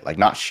private, like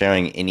not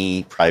sharing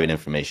any private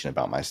information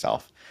about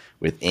myself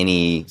with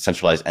any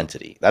centralized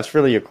entity? That's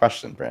really your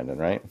question, Branden,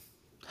 right?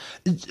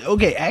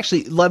 Okay,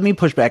 actually, let me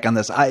push back on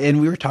this.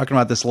 And we were talking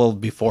about this a little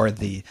before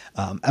the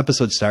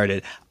episode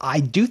started. I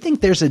do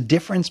think there's a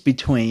difference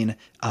between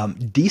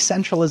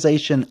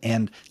decentralization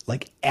and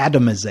like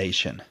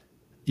atomization.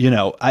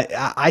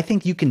 I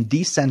think you can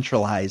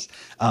decentralize.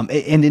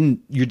 And in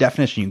your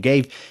definition you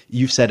gave,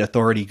 you've said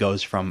authority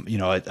goes from,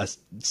 a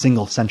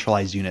single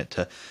centralized unit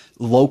to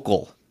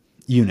local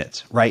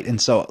units, right? And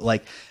so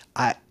like,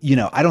 I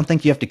don't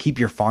think you have to keep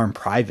your farm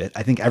private.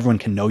 I think everyone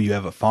can know you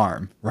have a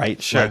farm,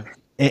 right? Sure. Like,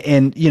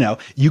 and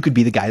you could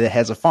be the guy that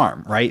has a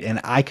farm, right?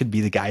 And I could be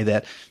the guy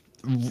that,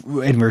 and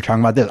we were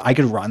talking about this, I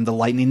could run the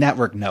Lightning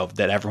Network node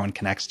that everyone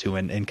connects to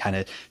and kind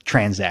of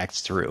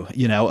transacts through,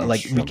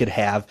 like we could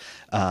have,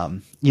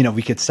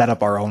 we could set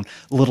up our own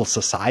little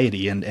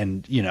society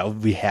and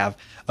we have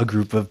a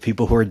group of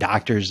people who are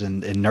doctors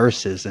and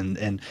nurses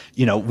and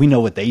we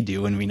know what they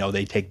do and we know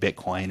they take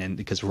Bitcoin, and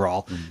because we're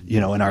all,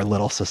 in our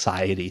little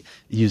society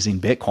using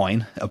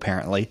Bitcoin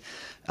apparently,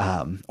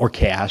 or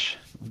cash,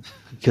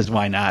 because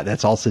why not?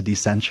 That's also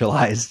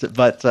decentralized.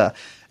 But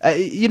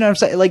you know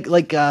what I'm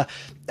saying?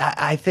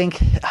 I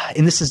think,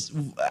 and this is,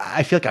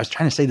 I feel like I was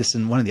trying to say this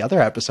in one of the other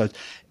episodes.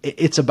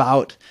 It's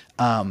about,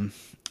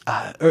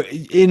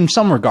 in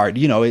some regard,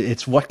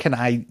 it's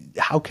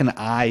how can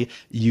I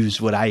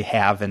use what I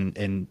have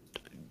and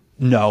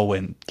know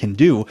and can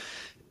do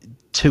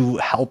to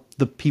help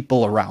the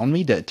people around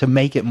me to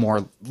make it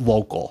more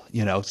local,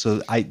 so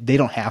they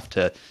don't have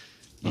to,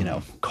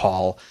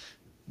 call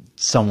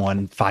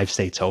someone 5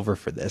 states over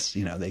for this.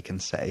 They can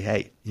say,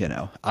 hey,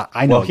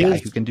 I know a guy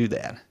who can do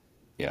that.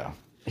 Yeah.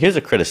 Here's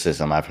a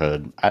criticism I've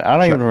heard. I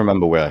don't even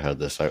remember where I heard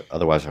this.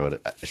 Otherwise, I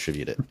would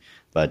attribute it.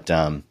 But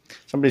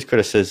somebody's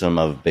criticism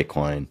of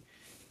Bitcoin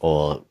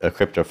or a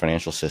crypto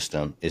financial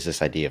system is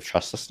this idea of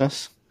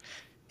trustlessness,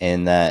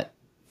 and that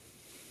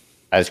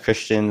as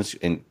Christians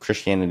in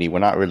Christianity, we're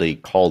not really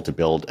called to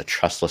build a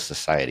trustless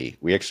society.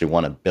 We actually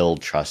want to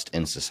build trust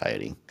in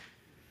society,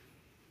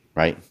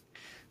 right?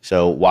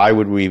 So why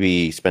would we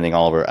be spending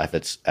all of our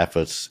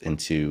efforts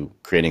into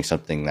creating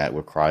something that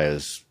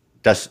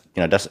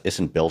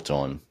isn't built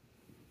on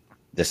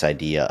this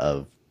idea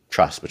of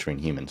trust between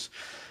humans,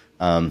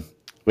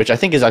 which I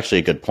think is actually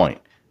a good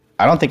point.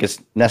 I don't think it's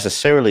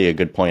necessarily a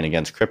good point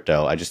against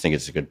crypto. I just think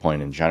it's a good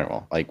point in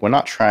general. Like, we're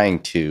not trying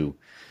to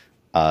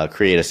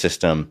create a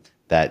system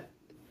that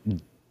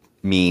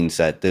means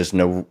that there's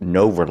no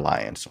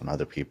reliance on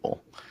other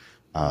people.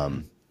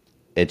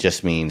 It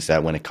just means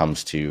that when it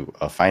comes to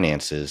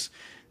finances,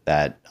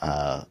 that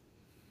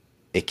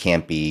it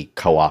can't be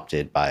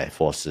co-opted by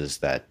forces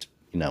that,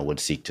 would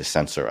seek to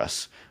censor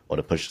us or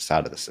to push us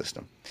out of the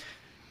system.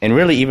 And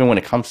really, even when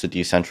it comes to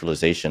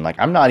decentralization, like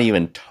I'm not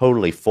even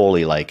totally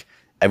fully like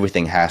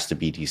everything has to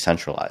be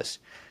decentralized.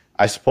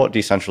 I support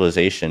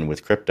decentralization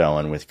with crypto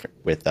and with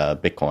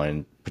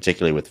Bitcoin,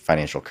 particularly with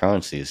financial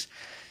currencies,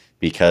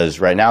 because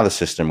right now the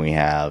system we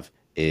have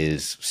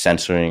is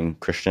censoring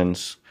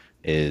Christians,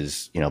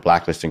 is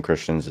blacklisting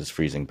Christians, is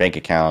freezing bank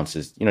accounts,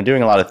 is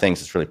doing a lot of things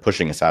that's really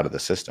pushing us out of the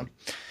system.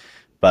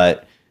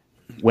 But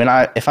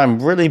if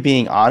I'm really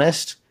being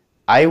honest,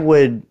 I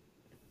would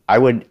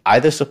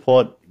either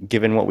support,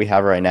 given what we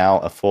have right now,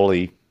 a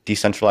fully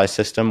decentralized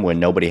system where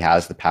nobody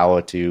has the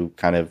power to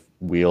kind of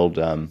wield,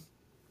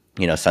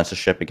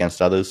 censorship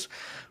against others,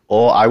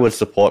 or I would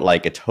support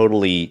like a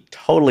totally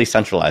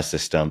centralized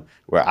system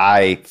where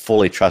I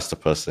fully trust the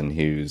person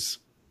who's,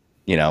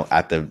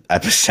 at the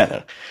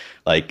epicenter.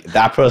 Like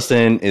that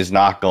person is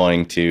not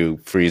going to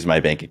freeze my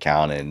bank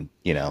account and,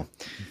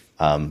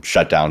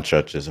 shut down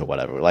churches or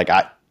whatever. Like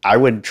I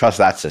would trust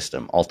that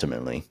system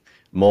ultimately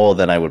more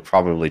than I would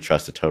probably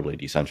trust a totally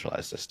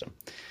decentralized system.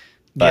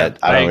 But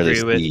Yeah, I don't really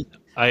see.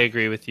 I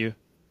agree with you.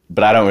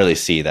 But I don't really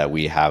see that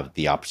we have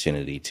the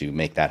opportunity to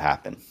make that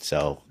happen.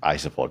 So I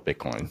support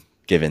Bitcoin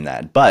given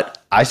that.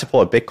 But I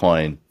support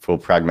Bitcoin for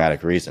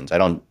pragmatic reasons. I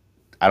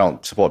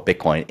don't support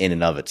Bitcoin in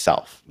and of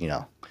itself,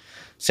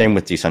 Same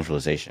with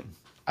decentralization.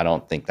 I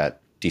don't think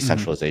that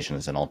decentralization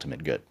is an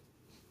ultimate good.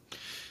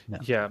 No.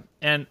 Yeah.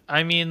 And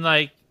I mean,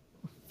 like,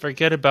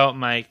 forget about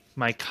my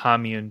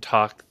commune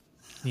talk,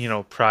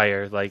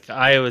 prior. Like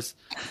I was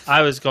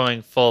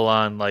going full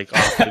on like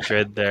off the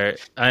grid there.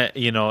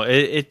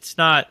 It's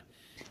not,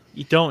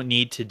 you don't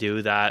need to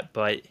do that,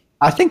 but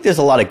I think there's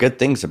a lot of good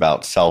things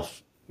about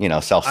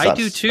I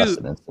do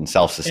too, and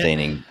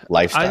self-sustaining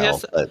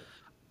lifestyle. But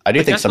I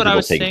do think guess some what I people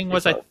was take saying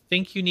was, I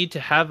think you need to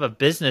have a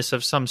business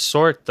of some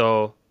sort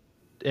though,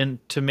 and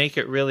to make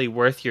it really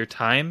worth your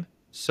time.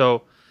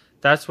 So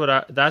that's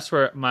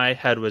where my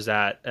head was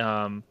at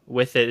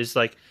with it, is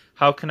like,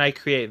 how can I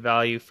create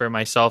value for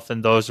myself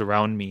and those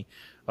around me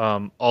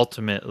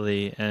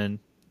ultimately? And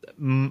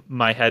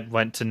my head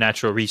went to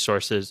natural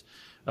resources.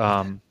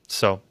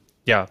 So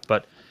yeah,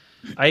 but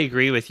I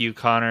agree with you,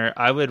 Connor.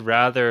 I would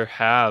rather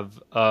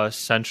have a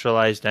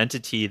centralized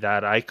entity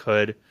that I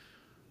could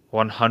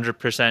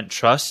 100%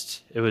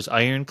 trust. It was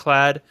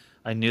ironclad.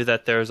 I knew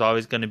that there was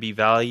always going to be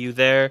value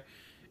there.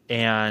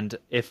 And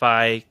if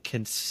I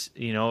can,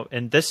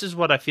 and this is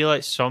what I feel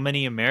like so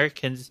many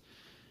Americans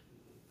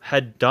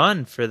had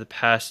done for the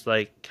past,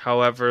 like,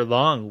 however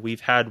long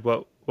we've had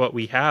what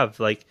we have,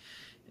 like,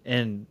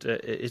 and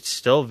it's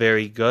still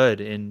very good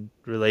in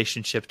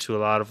relationship to a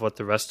lot of what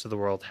the rest of the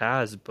world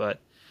has.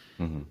 But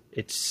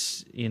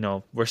it's,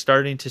 we're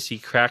starting to see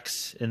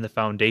cracks in the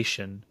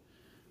foundation.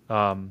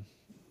 And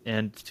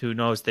who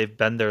knows, they've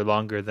been there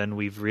longer than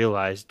we've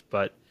realized,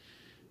 but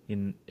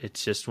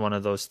it's just one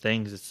of those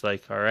things. It's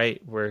like, all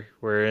right,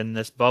 we're in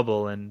this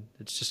bubble and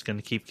it's just going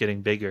to keep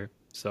getting bigger.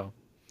 So,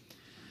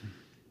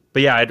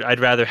 but yeah, I'd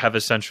rather have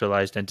a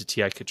centralized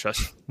entity I could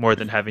trust more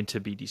than having to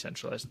be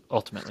decentralized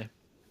ultimately.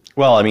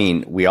 Well, I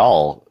mean,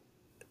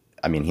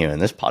 here in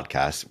this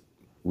podcast,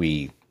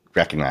 we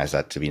recognize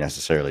that to be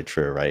necessarily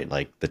true, right?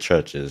 Like the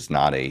church is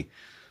not a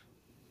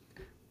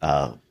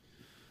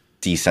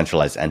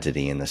decentralized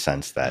entity in the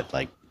sense that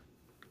like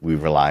we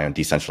rely on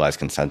decentralized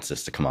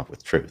consensus to come up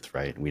with truth,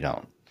 right? We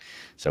don't.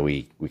 So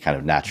we kind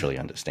of naturally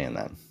understand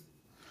that.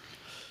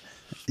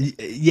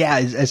 Yeah,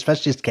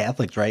 especially as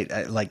Catholics, right?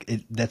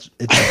 It's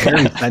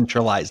very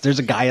centralized. There's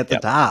a guy at the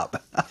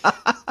top.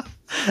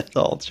 The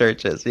old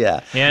churches,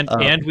 yeah.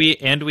 And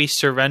we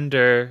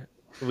surrender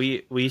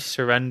we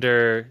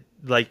surrender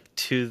like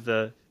to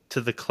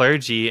the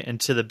clergy and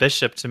to the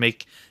bishop to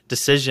make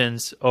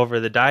decisions over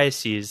the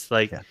diocese.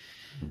 Like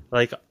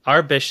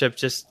our bishop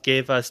just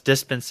gave us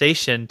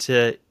dispensation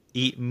to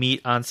eat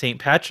meat on St.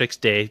 Patrick's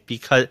Day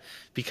because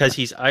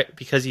he's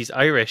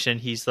Irish, and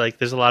he's like,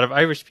 there's a lot of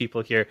Irish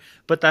people here,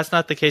 but that's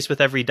not the case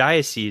with every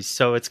diocese.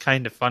 So it's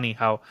kind of funny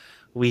how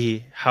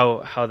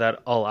that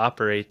all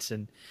operates,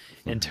 and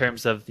in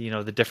terms of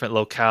the different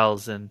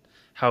locales and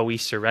how we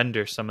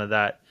surrender some of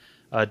that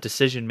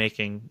decision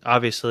making.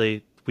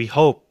 Obviously, we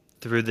hope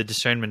through the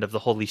discernment of the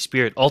Holy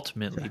Spirit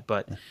ultimately,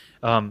 but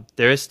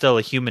there is still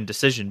a human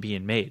decision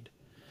being made.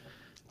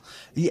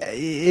 Yeah,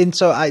 and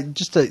so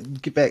just to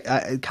get back,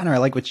 I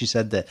like what you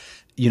said, that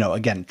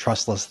again,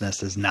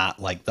 trustlessness is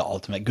not like the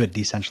ultimate good.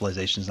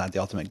 Decentralization is not the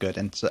ultimate good,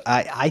 and so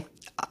I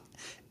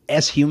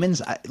as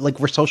humans,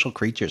 we're social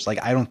creatures.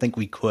 Like I don't think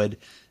we could,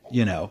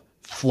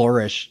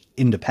 flourish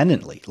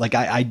independently. Like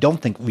I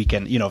don't think we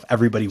can, if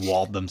everybody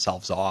walled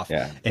themselves off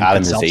and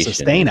could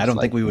self-sustain, I don't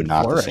think we would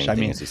flourish. I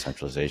mean,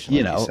 decentralization,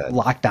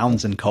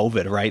 lockdowns and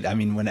COVID, right? I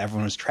mean, when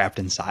everyone was trapped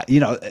inside,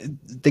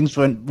 things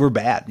were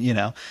bad,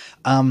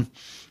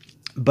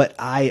 but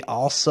I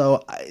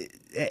also,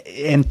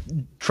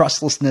 and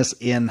trustlessness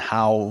in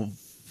how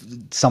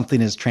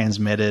something is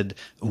transmitted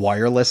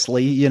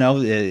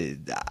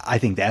wirelessly, I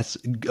think that's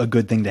a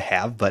good thing to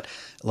have, but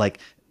like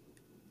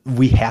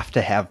we have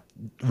to have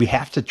we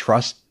have to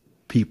trust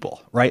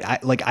people, right?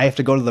 I have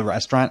to go to the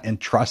restaurant and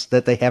trust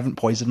that they haven't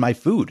poisoned my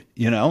food.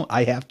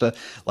 I have to,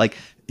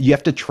 you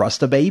have to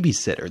trust a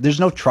babysitter. There's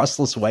no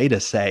trustless way to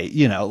say,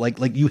 you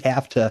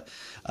have to,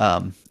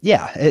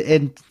 yeah.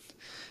 And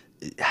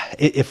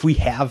if we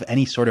have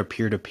any sort of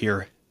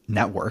peer-to-peer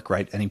network,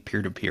 right? Any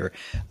peer-to-peer,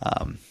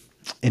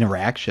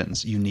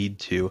 interactions, you need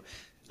to,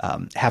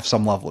 have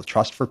some level of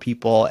trust for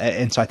people.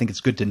 And so I think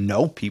it's good to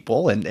know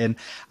people. And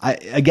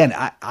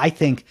I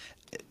think,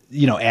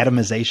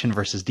 atomization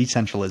versus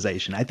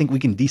decentralization. I think we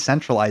can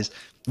decentralize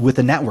with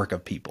a network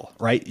of people,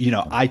 right?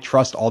 I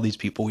trust all these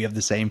people. We have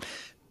the same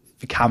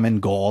common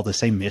goal, the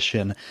same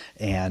mission.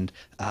 And,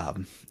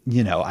 I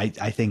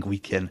think we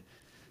can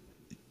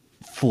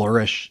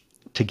flourish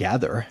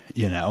together,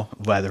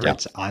 whether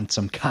it's on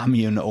some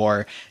commune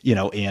or,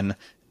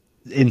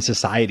 in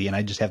society. And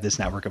I just have this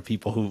network of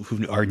people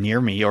who are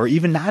near me or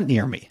even not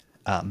near me.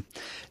 And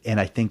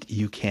I think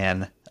you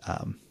can,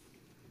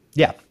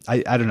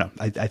 I don't know.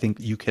 I think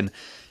you can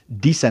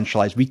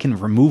decentralize. We can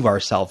remove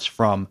ourselves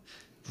from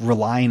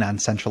relying on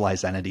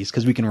centralized entities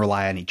because we can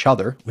rely on each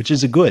other, which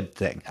is a good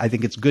thing. I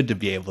think it's good to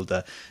be able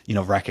to,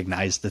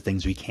 recognize the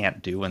things we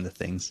can't do and the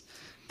things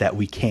that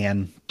we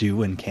can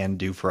do and can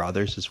do for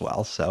others as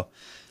well. So,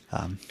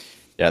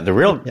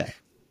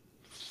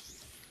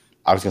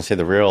 I was going to say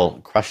the real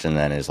question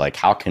then is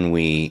how can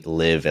we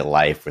live a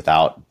life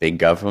without big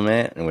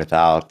government and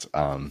without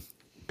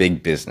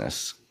big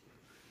business?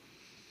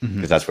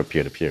 Because that's what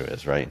peer-to-peer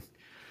is, right?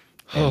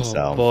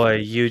 And boy,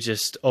 you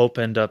just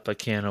opened up a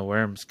can of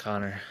worms,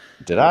 Connor.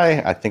 Did I?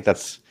 I think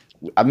that's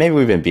maybe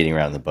we've been beating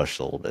around the bush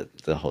a little bit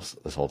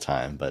this whole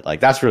time, but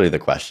that's really the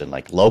question.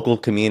 Local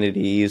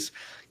communities,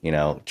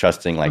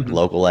 trusting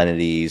local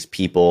entities,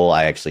 people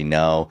I actually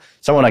know,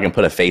 someone I can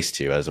put a face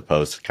to, as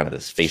opposed to kind of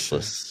this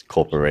faceless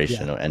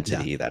corporation or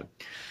entity that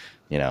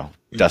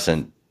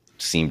doesn't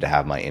seem to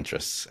have my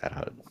interests at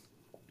heart.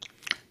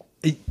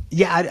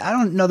 Yeah, I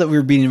don't know that we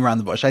were beating around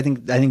the bush. I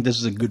think this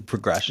is a good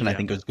progression. I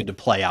think it was good to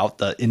play out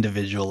the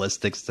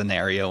individualistic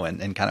scenario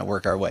and kind of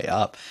work our way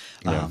up.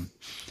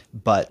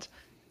 But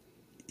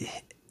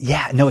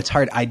no, it's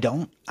hard. I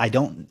don't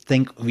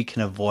think we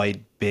can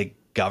avoid big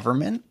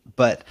government,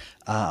 but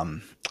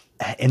and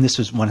this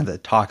was one of the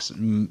talks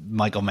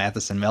Michael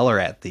Matheson Miller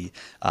at the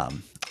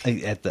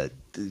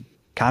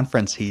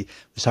conference. He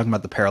was talking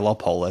about the parallel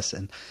polis,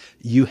 and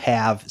you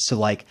have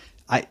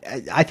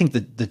I think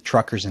the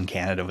truckers in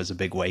Canada was a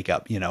big wake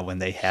up, when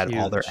they had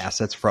all their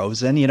assets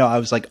frozen. I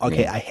was like,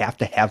 okay, I have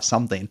to have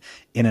something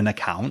in an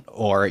account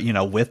or,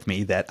 with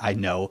me that I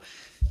know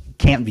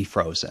can't be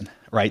frozen.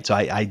 Right. So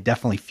I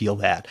definitely feel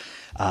that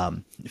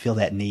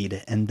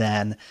need. And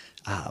then,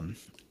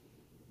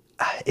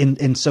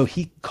 and so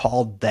he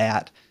called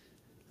that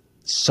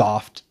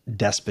soft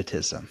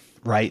despotism,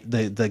 right?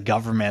 The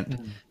government,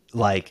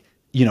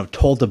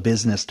 told a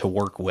business to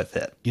work with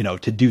it,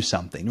 to do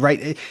something,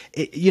 right?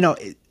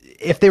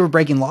 If they were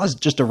breaking laws,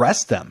 just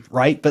arrest them,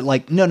 right? But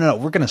no,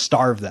 we're going to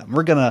starve them.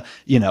 We're going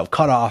to,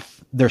 cut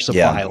off their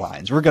supply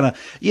lines. We're going to,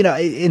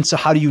 and so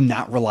how do you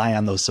not rely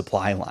on those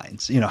supply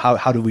lines?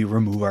 How do we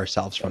remove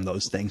ourselves from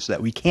those things so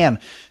that we can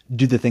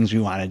do the things we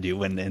want to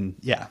do and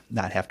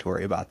not have to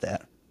worry about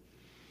that?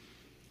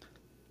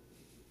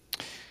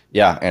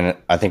 Yeah. And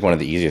I think one of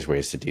the easiest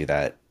ways to do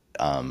that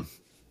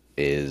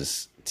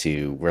is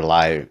to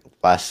rely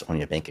less on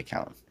your bank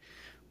account,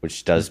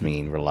 which does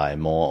mean rely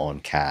more on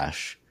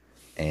cash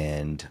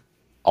and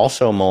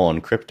also more on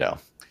crypto,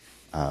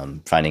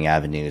 finding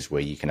avenues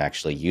where you can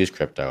actually use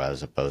crypto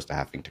as opposed to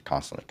having to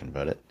constantly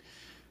convert it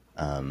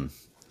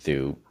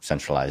through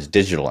centralized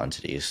digital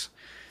entities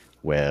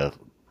where,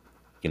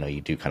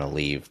 you do kind of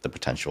leave the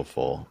potential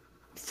for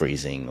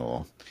freezing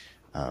or,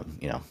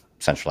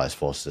 centralized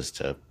forces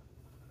to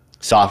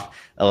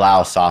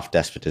allow soft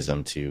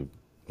despotism to,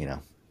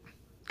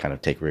 kind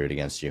of take root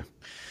against you,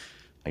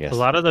 I guess. A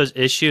lot of those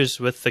issues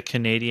with the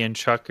Canadian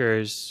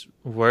truckers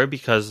were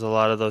because a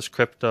lot of those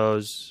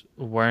cryptos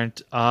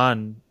weren't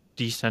on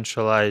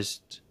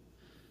decentralized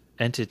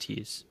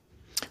entities.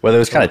 Well, there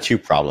was kind of two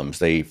problems.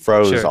 They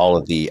froze all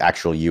of the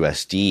actual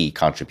USD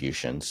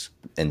contributions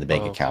in the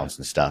bank accounts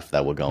and stuff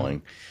that were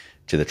going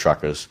to the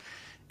truckers.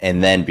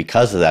 And then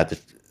because of that, the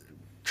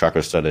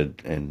truckers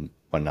started and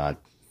whatnot.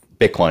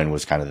 Bitcoin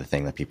was kind of the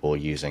thing that people were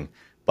using.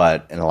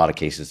 But in a lot of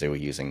cases, they were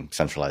using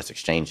centralized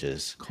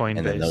exchanges. Coinbase,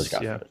 and then those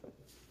got frozen.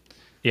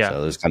 Yeah.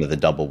 So there's kind of the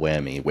double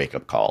whammy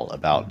wake-up call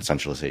about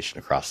centralization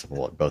across the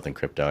board, both in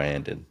crypto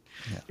and in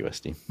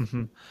USD.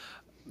 Mm-hmm.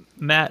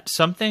 Matt,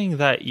 something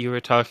that you were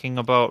talking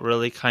about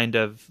really kind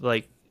of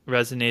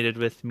resonated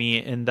with me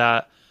in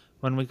that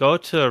when we go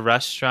to a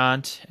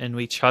restaurant and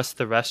we trust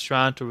the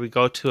restaurant, or we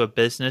go to a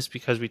business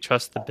because we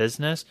trust the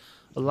business,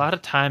 a lot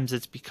of times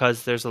it's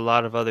because there's a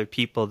lot of other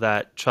people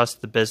that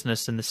trust the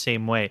business in the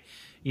same way.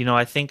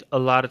 I think a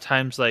lot of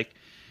times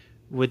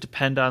would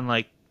depend on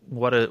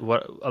what a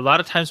lot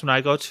of times when I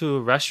go to a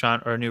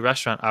restaurant or a new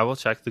restaurant, I will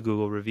check the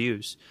Google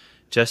reviews.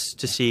 just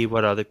to see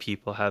what other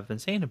people have been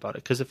saying about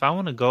it. Because if I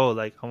want to go,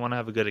 like, I want to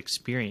have a good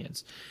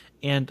experience.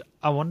 And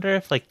I wonder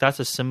if like that's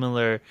a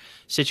similar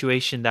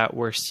situation that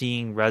we're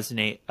seeing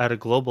resonate at a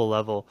global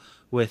level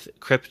with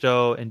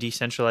crypto and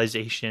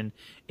decentralization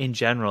in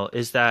general,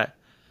 is that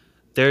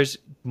there's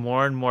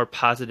more and more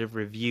positive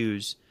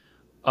reviews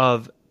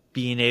of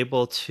being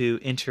able to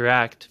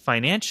interact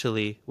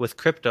financially with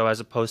crypto as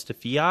opposed to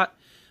fiat,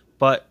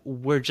 but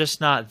we're just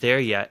not there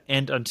yet.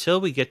 And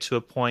until we get to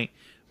a point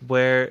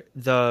where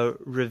the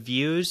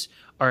reviews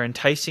are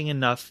enticing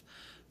enough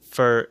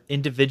for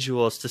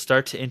individuals to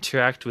start to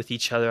interact with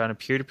each other on a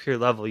peer-to-peer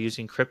level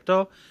using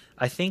crypto,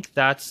 I think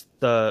that's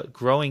the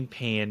growing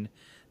pain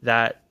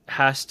that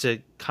has to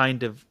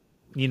kind of,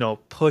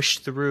 push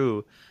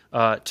through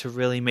to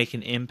really make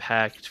an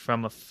impact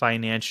from a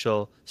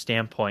financial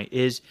standpoint,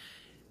 is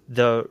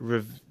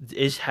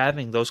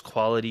having those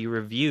quality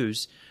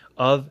reviews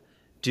of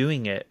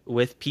doing it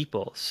with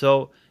people.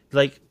 So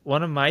like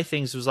one of my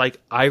things was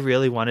like, I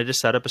really wanted to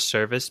set up a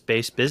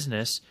service-based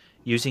business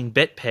using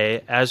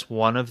BitPay as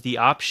one of the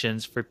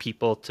options for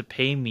people to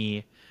pay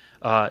me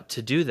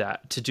to do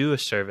that, to do a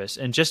service,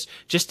 and just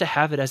to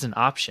have it as an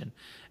option.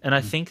 And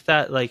I think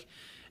that like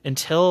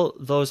until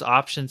those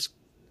options,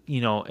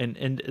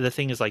 and the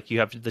thing is like you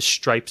have the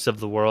Stripes of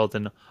the world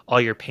and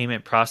all your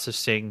payment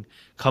processing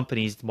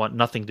companies want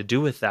nothing to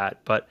do with that.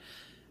 But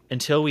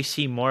until we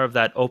see more of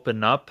that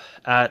open up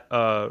at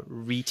a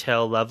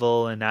retail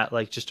level and at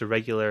like just a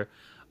regular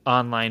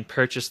online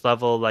purchase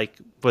level, like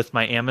with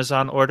my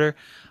Amazon order,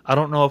 I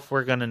don't know if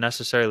we're going to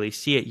necessarily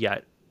see it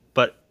yet.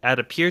 But at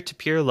a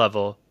peer-to-peer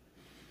level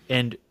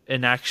and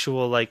an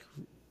actual like,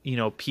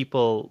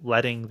 people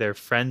letting their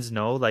friends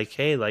know like,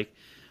 hey, like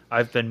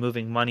I've been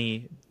moving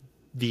money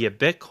via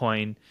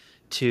Bitcoin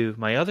to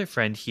my other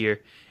friend here,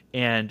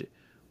 and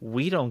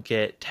we don't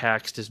get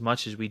taxed as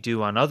much as we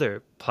do on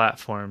other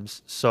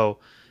platforms. So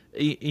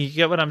you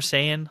get what I'm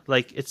saying?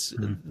 Like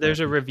there's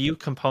a review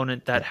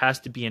component that has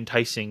to be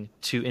enticing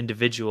to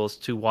individuals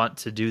to want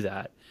to do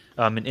that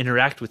and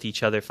interact with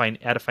each other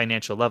at a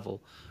financial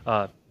level.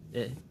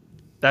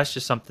 That's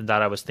just something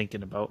that I was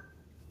thinking about.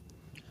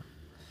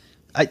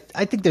 I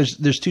think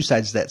there's two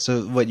sides to that.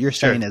 So what you're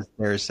saying is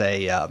there's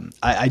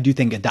I do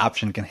think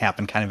adoption can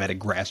happen kind of at a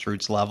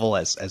grassroots level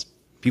as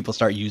people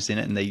start using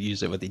it and they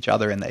use it with each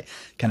other and they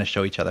kind of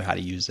show each other how to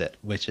use it,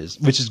 which is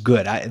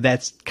good.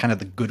 That's kind of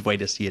the good way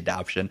to see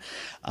adoption.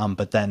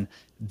 But then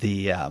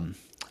the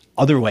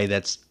other way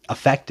that's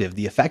effective,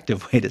 the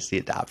effective way to see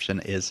adoption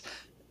is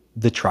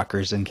the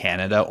truckers in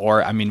Canada,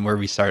 or where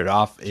we started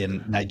off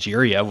in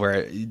Nigeria,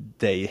 where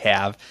they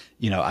have,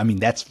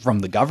 that's from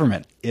the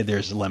government.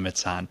 There's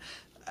limits on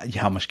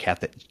how much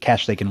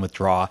cash they can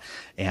withdraw,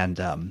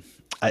 and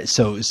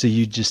so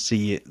you just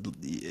see.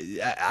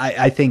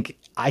 I think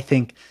I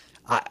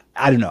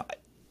don't know.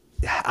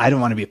 I don't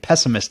want to be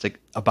pessimistic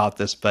about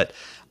this, but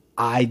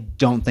I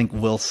don't think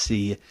we'll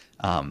see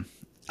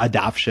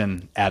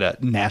adoption at a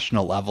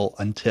national level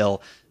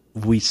until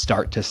we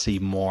start to see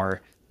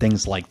more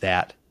things like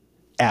that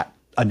at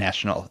a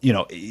national,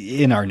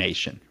 in our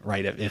nation,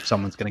 right? If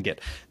someone's going to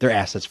get their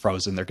assets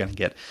frozen, they're going to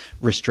get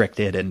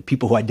restricted, and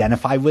people who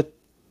identify with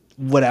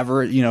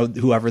whatever,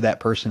 whoever that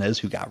person is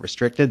who got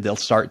restricted, they'll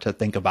start to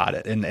think about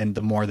it. And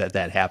the more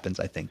that happens,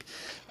 I think,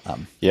 I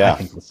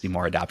think we'll see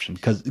more adoption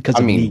because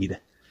of need.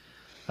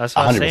 That's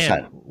what 100%. I'm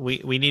saying.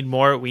 We need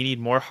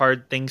more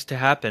hard things to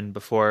happen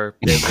before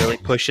it really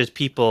pushes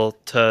people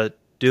to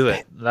do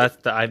it.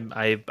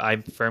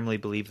 I firmly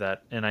believe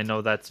that, and I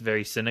know that's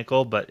very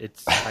cynical, but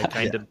I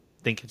kind of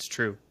think it's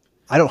true.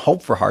 I don't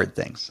hope for hard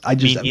things. I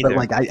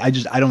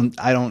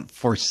don't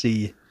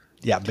foresee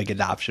big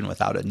adoption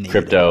without a need.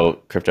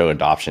 Crypto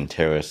adoption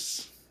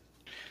terrorists.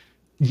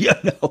 Yeah,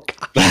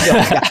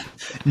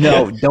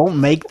 no,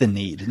 don't make the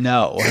need.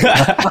 No.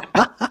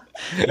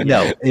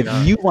 No,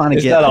 if you want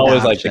to get, it's not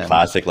always like the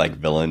classic like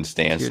villain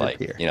stance, like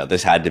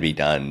this had to be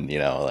done.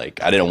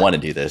 Like I didn't want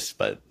to do this,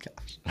 but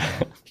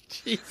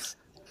jeez.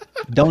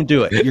 Don't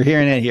do it. You're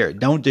hearing it here.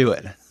 Don't do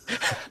it.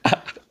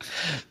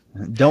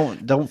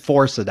 Don't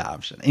force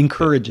adoption.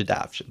 Encourage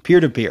adoption. Peer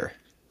to peer,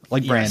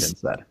 like Branden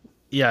said.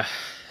 Yeah.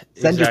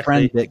 Send your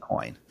friend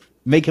Bitcoin.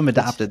 Make him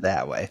adopt it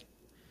that way.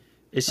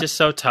 It's just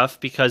so tough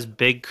because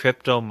big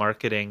crypto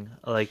marketing,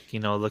 like,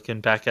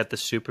 looking back at the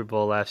Super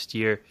Bowl last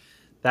year,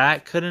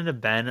 that couldn't have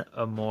been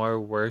a more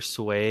worse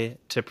way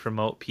to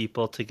promote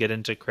people to get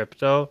into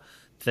crypto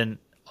than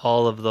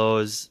all of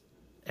those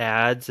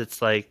ads.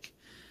 It's like,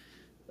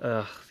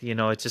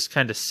 it just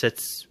kind of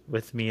sits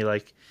with me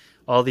like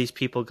all these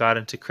people got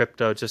into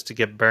crypto just to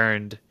get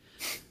burned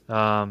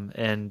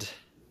and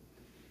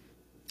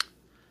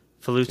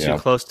flew too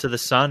close to the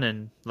sun,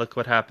 and look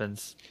what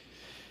happens.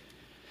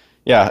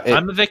 Yeah,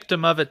 I'm a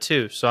victim of it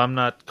too, so I'm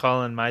not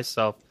calling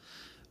myself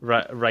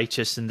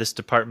righteous in this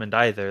department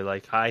either.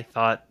 Like I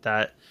thought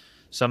that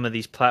some of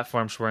these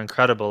platforms were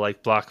incredible,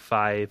 like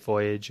BlockFi,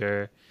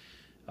 Voyager,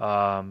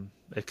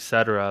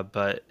 etc.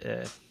 But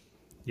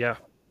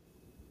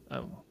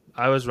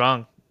I was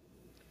wrong,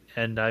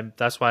 and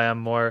that's why I'm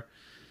more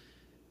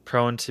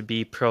prone to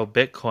be pro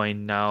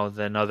Bitcoin now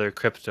than other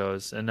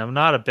cryptos. And I'm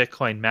not a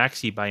Bitcoin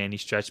maxi by any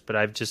stretch, but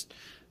I've just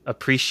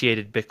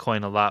appreciated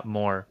Bitcoin a lot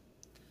more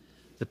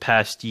the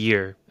past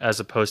year as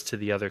opposed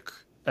to other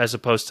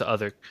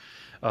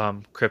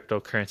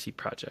cryptocurrency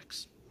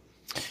projects.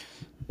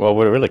 Well,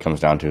 what it really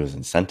comes down to is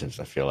incentives,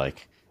 I feel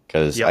like,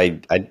 because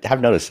Yep. I have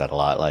noticed that a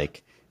lot.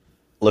 Like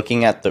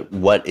looking at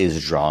what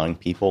is drawing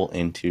people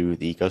into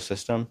the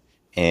ecosystem,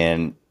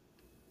 and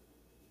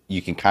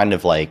you can kind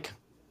of like,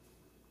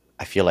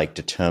 I feel like,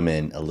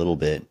 determine a little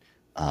bit.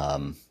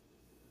 Yeah,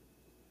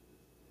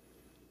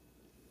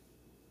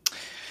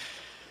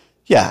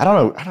 I don't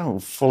know. I don't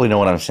fully know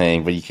what I'm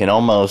saying, but you can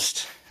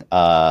almost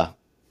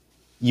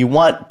you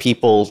want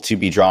people to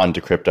be drawn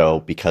to crypto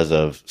because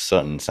of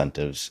certain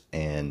incentives,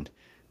 and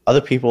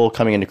other people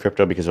coming into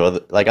crypto because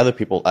of other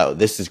people. Oh,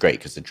 this is great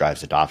because it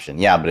drives adoption.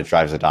 Yeah, but it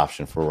drives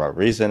adoption for what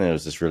reason? And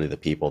is this really the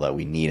people that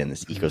we need in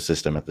this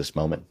ecosystem at this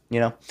moment? You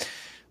know,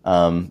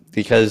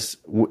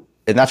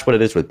 and that's what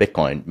it is with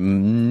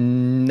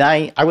Bitcoin.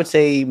 I would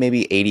say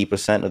maybe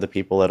 80% of the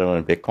people that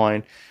own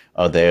Bitcoin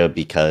are there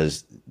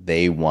because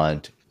they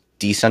want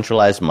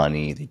decentralized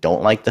money. They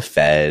don't like the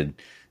Fed.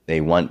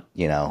 They want,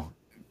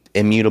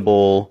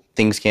 immutable,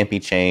 things can't be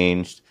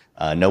changed.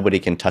 Nobody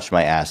can touch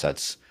my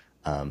assets.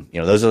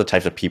 Those are the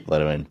types of people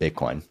that are in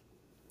Bitcoin.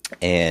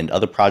 And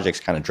other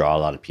projects kind of draw a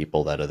lot of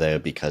people that are there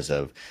because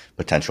of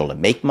potential to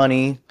make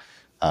money.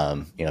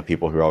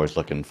 People who are always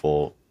looking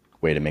for a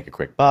way to make a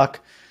quick buck.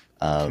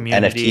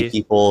 Community. NFT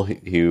people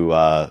who,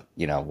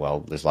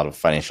 there's a lot of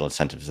financial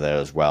incentives there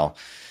as well.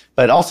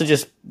 But also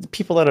just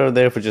people that are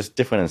there for just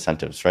different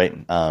incentives, right?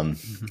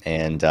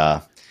 And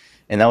that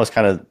was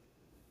kind of,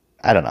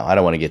 I don't know. I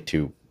don't want to get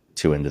too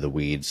into the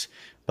weeds,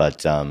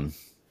 but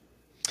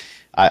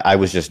I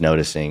was just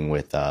noticing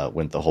with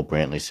the whole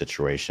Brantley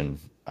situation.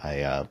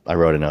 I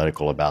wrote an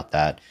article about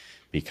that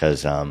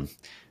because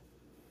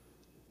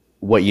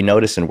what you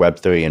notice in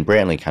Web3, and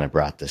Brantley kind of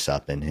brought this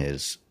up in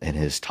his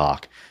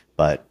talk,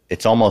 but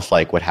it's almost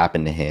like what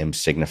happened to him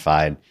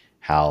signified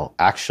how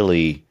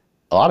actually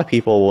a lot of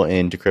people were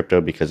into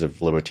crypto because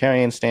of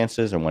libertarian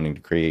stances and wanting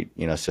to create,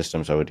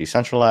 systems that were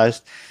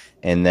decentralized.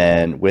 And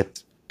then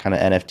with kind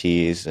of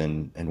NFTs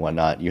and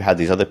whatnot, you had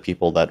these other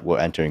people that were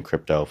entering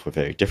crypto for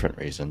very different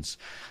reasons,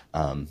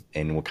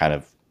 and were kind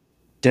of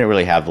didn't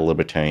really have the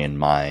libertarian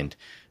mind.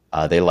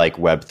 They like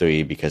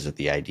Web3 because of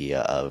the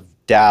idea of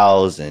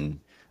DAOs and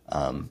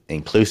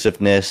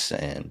inclusiveness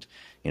and,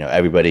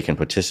 everybody can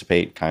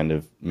participate kind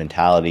of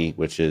mentality,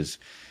 which is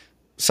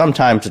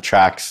sometimes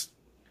attracts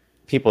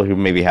people who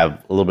maybe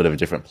have a little bit of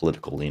different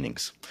political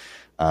leanings.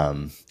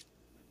 And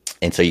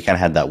so you kind of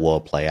had that war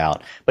play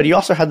out. But you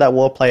also had that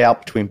war play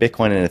out between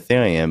Bitcoin and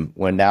Ethereum,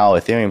 when now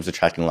Ethereum's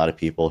attracting a lot of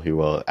people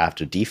who are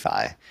after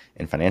DeFi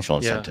and financial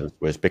incentives,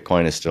 whereas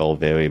Bitcoin is still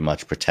very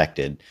much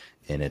protected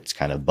in its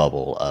kind of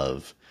bubble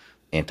of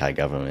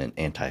anti-government,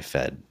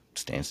 anti-Fed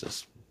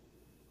stances.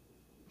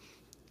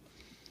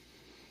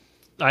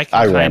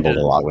 I rambled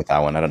a lot with that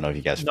one. I don't know if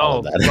you guys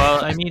followed that.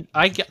 Well, I mean,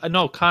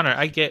 Connor,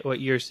 I get what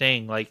you're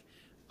saying. Like,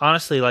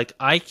 honestly, like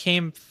I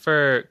came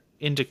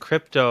into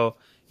crypto,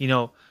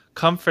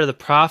 come for the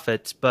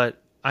profits,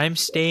 but I'm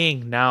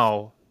staying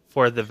now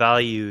for the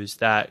values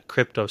that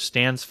crypto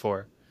stands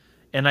for.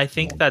 And I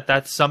think that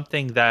that's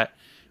something that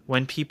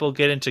when people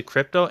get into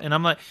crypto, and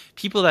I'm like,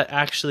 people that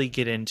actually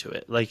get into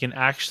it, like, and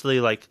actually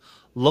like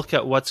look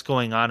at what's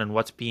going on and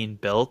what's being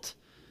built.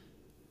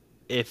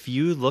 If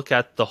you look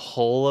at the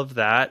whole of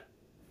that,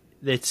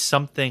 it's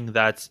something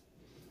that's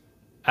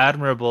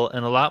admirable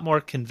and a lot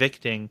more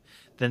convicting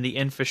than the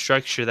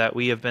infrastructure that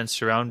we have been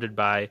surrounded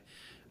by,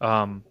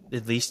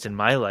 at least in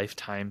my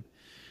lifetime.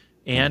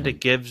 And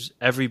it gives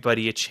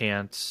everybody a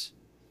chance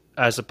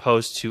as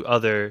opposed to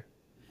other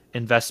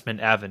investment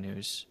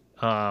avenues.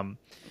 And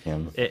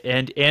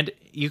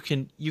you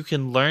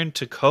can learn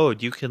to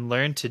code. You can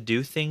learn to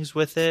do things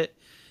with it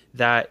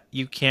that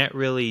you can't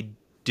really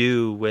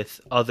do with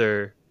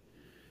other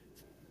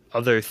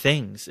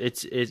things.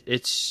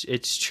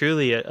 It's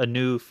truly a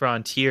new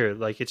frontier.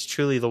 Like, it's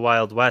truly the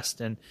Wild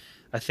West. And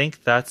I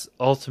think that's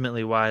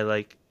ultimately why,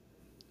 like,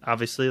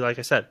 obviously, like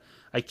I said,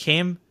 I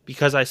came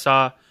because I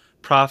saw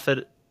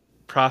profit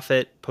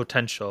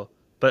potential,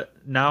 but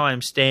now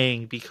I'm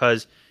staying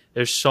because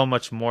there's so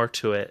much more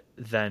to it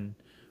than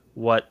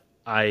what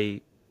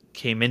I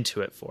came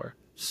into it for.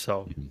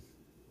 So,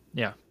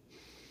 yeah.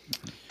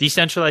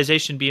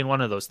 Decentralization being one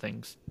of those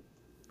things.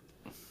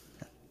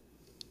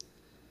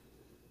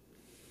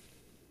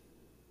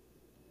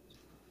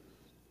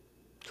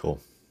 Cool.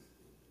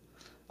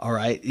 All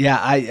right. Yeah.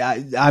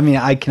 I mean,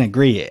 I can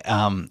agree.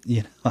 I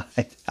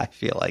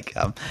feel like,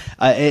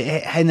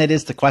 and it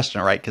is the question,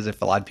 right? Because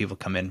if a lot of people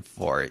come in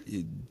for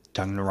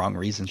talking the wrong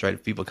reasons, right?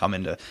 If people come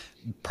into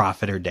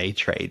profit or day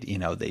trade,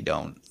 they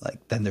don't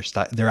then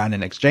they're on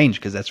an exchange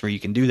because that's where you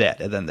can do that.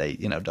 And then they,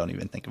 don't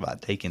even think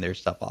about taking their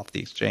stuff off the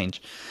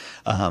exchange.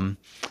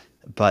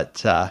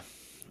 But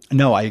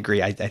no, I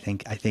agree. I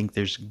think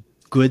there's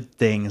good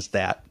things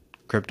that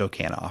crypto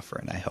can offer.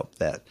 And I hope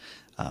that,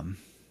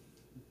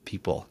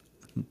 people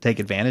take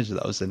advantage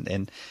of those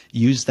and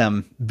use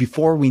them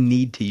before we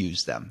need to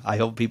use them. I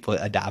hope people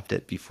adopt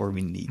it before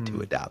we need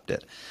to adopt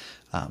it.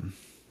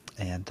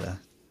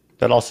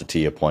 But also to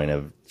your point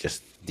of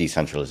just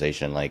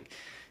decentralization, like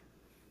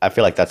I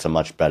feel like that's a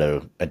much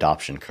better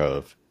adoption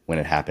curve when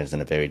it happens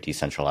in a very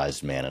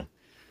decentralized manner.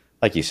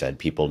 Like you said,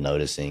 people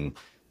noticing,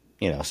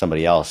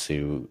 somebody else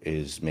who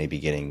is maybe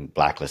getting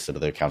blacklisted or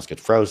their accounts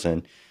get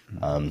frozen,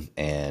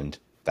 and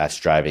that's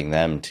driving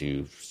them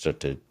to start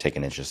to take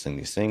an interest in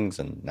these things,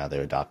 and now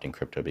they're adopting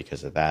crypto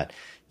because of that.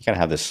 You kind of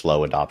have this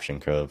slow adoption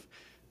curve.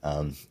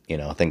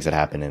 Things that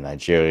happen in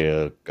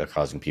Nigeria are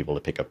causing people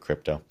to pick up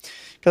crypto.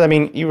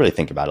 Because, you really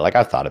think about it. Like,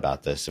 I've thought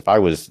about this. If I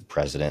was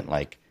president,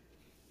 like,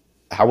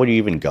 how would you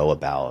even go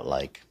about,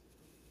 like,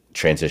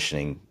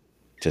 transitioning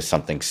to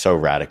something so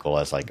radical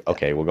as, like,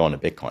 okay, we're going to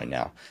Bitcoin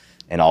now.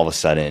 And all of a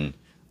sudden,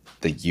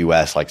 the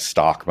U.S., like,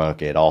 stock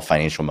market, all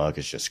financial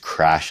markets just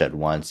crash at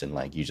once and,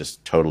 like, you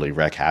just totally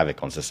wreak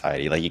havoc on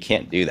society. Like, you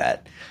can't do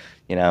that,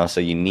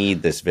 So you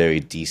need this very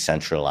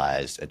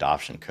decentralized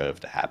adoption curve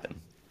to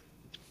happen.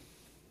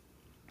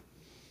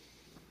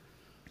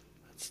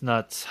 It's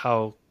nuts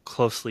how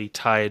closely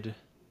tied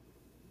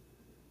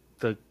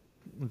the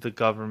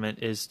government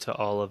is to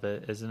all of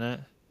it, isn't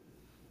it?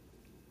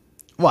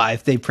 Well,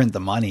 if they print the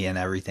money and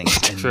everything's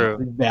True.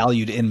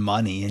 valued in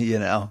money,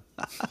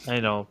 I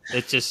know.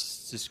 It's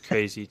just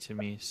crazy to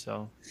me.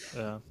 So,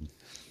 yeah.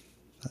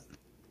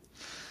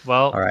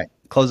 Well, all right,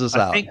 close us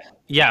out.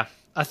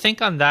 I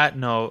think on that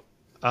note,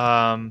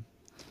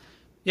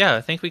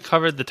 I think we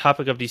covered the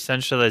topic of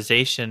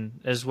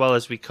decentralization as well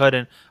as we could,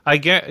 and I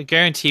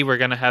guarantee we're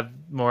going to have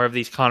more of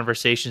these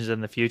conversations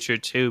in the future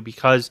too,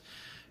 because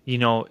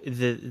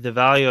the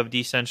value of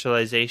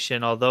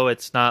decentralization, although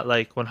it's not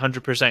like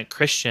 100%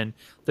 Christian,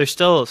 there's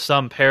still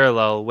some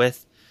parallel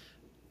with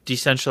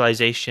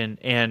decentralization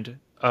and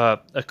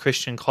a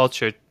Christian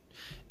culture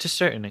to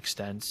certain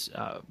extents.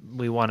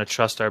 We want to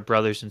trust our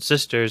brothers and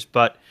sisters,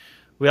 but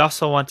we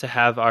also want to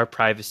have our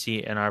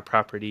privacy and our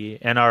property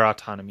and our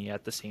autonomy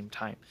at the same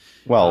time.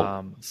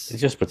 Well, it's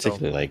just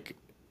particularly like,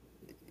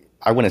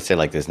 I wouldn't say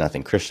like there's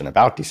nothing Christian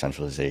about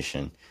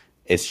decentralization.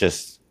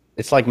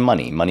 It's like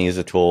money. Money is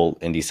a tool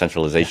and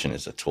decentralization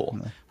is a tool.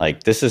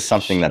 Like, this is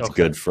something that's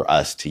good for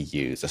us to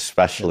use,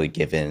 especially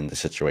given the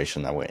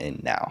situation that we're in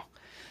now.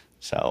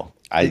 So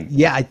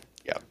I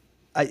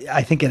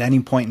think at any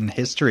point in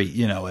history,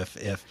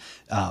 if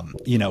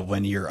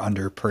when you're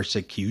under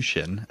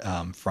persecution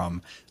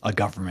from a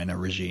government, a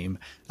regime,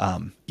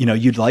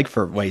 you'd like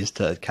for ways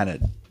to kind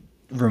of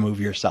remove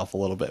yourself a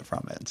little bit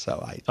from it.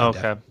 So I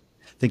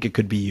think it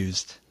could be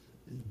used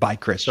by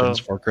Christians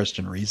for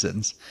Christian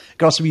reasons. It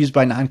could also be used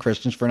by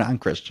non-Christians for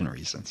non-Christian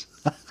reasons.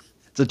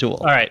 It's a tool.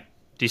 All right.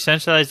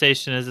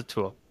 Decentralization is a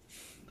tool.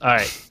 All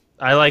right.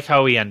 I like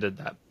how we ended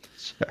that.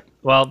 Sure.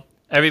 Well,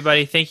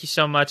 everybody, thank you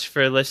so much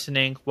for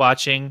listening,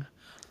 watching,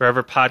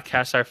 wherever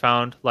podcasts are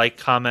found. Like,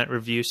 comment,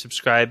 review,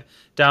 subscribe,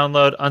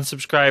 download,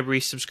 unsubscribe,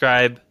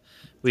 resubscribe.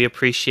 We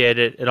appreciate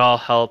it. It all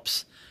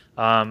helps.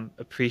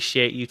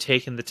 Appreciate you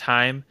taking the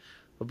time.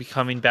 We'll be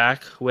coming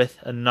back with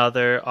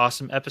another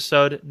awesome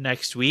episode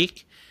next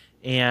week.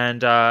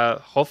 And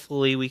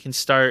hopefully we can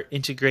start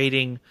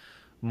integrating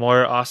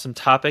more awesome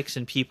topics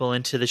and people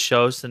into the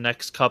shows the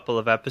next couple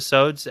of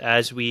episodes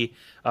as we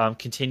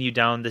continue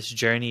down this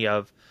journey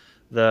of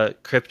the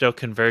crypto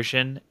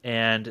conversion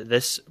and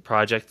this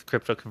project, the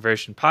Crypto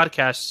Conversion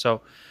Podcast.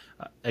 So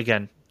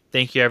again,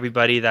 thank you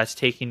everybody that's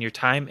taking your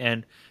time,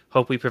 and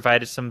hope we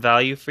provided some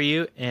value for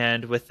you.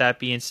 And with that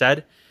being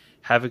said,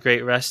 have a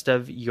great rest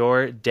of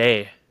your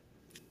day.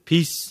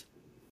 Peace.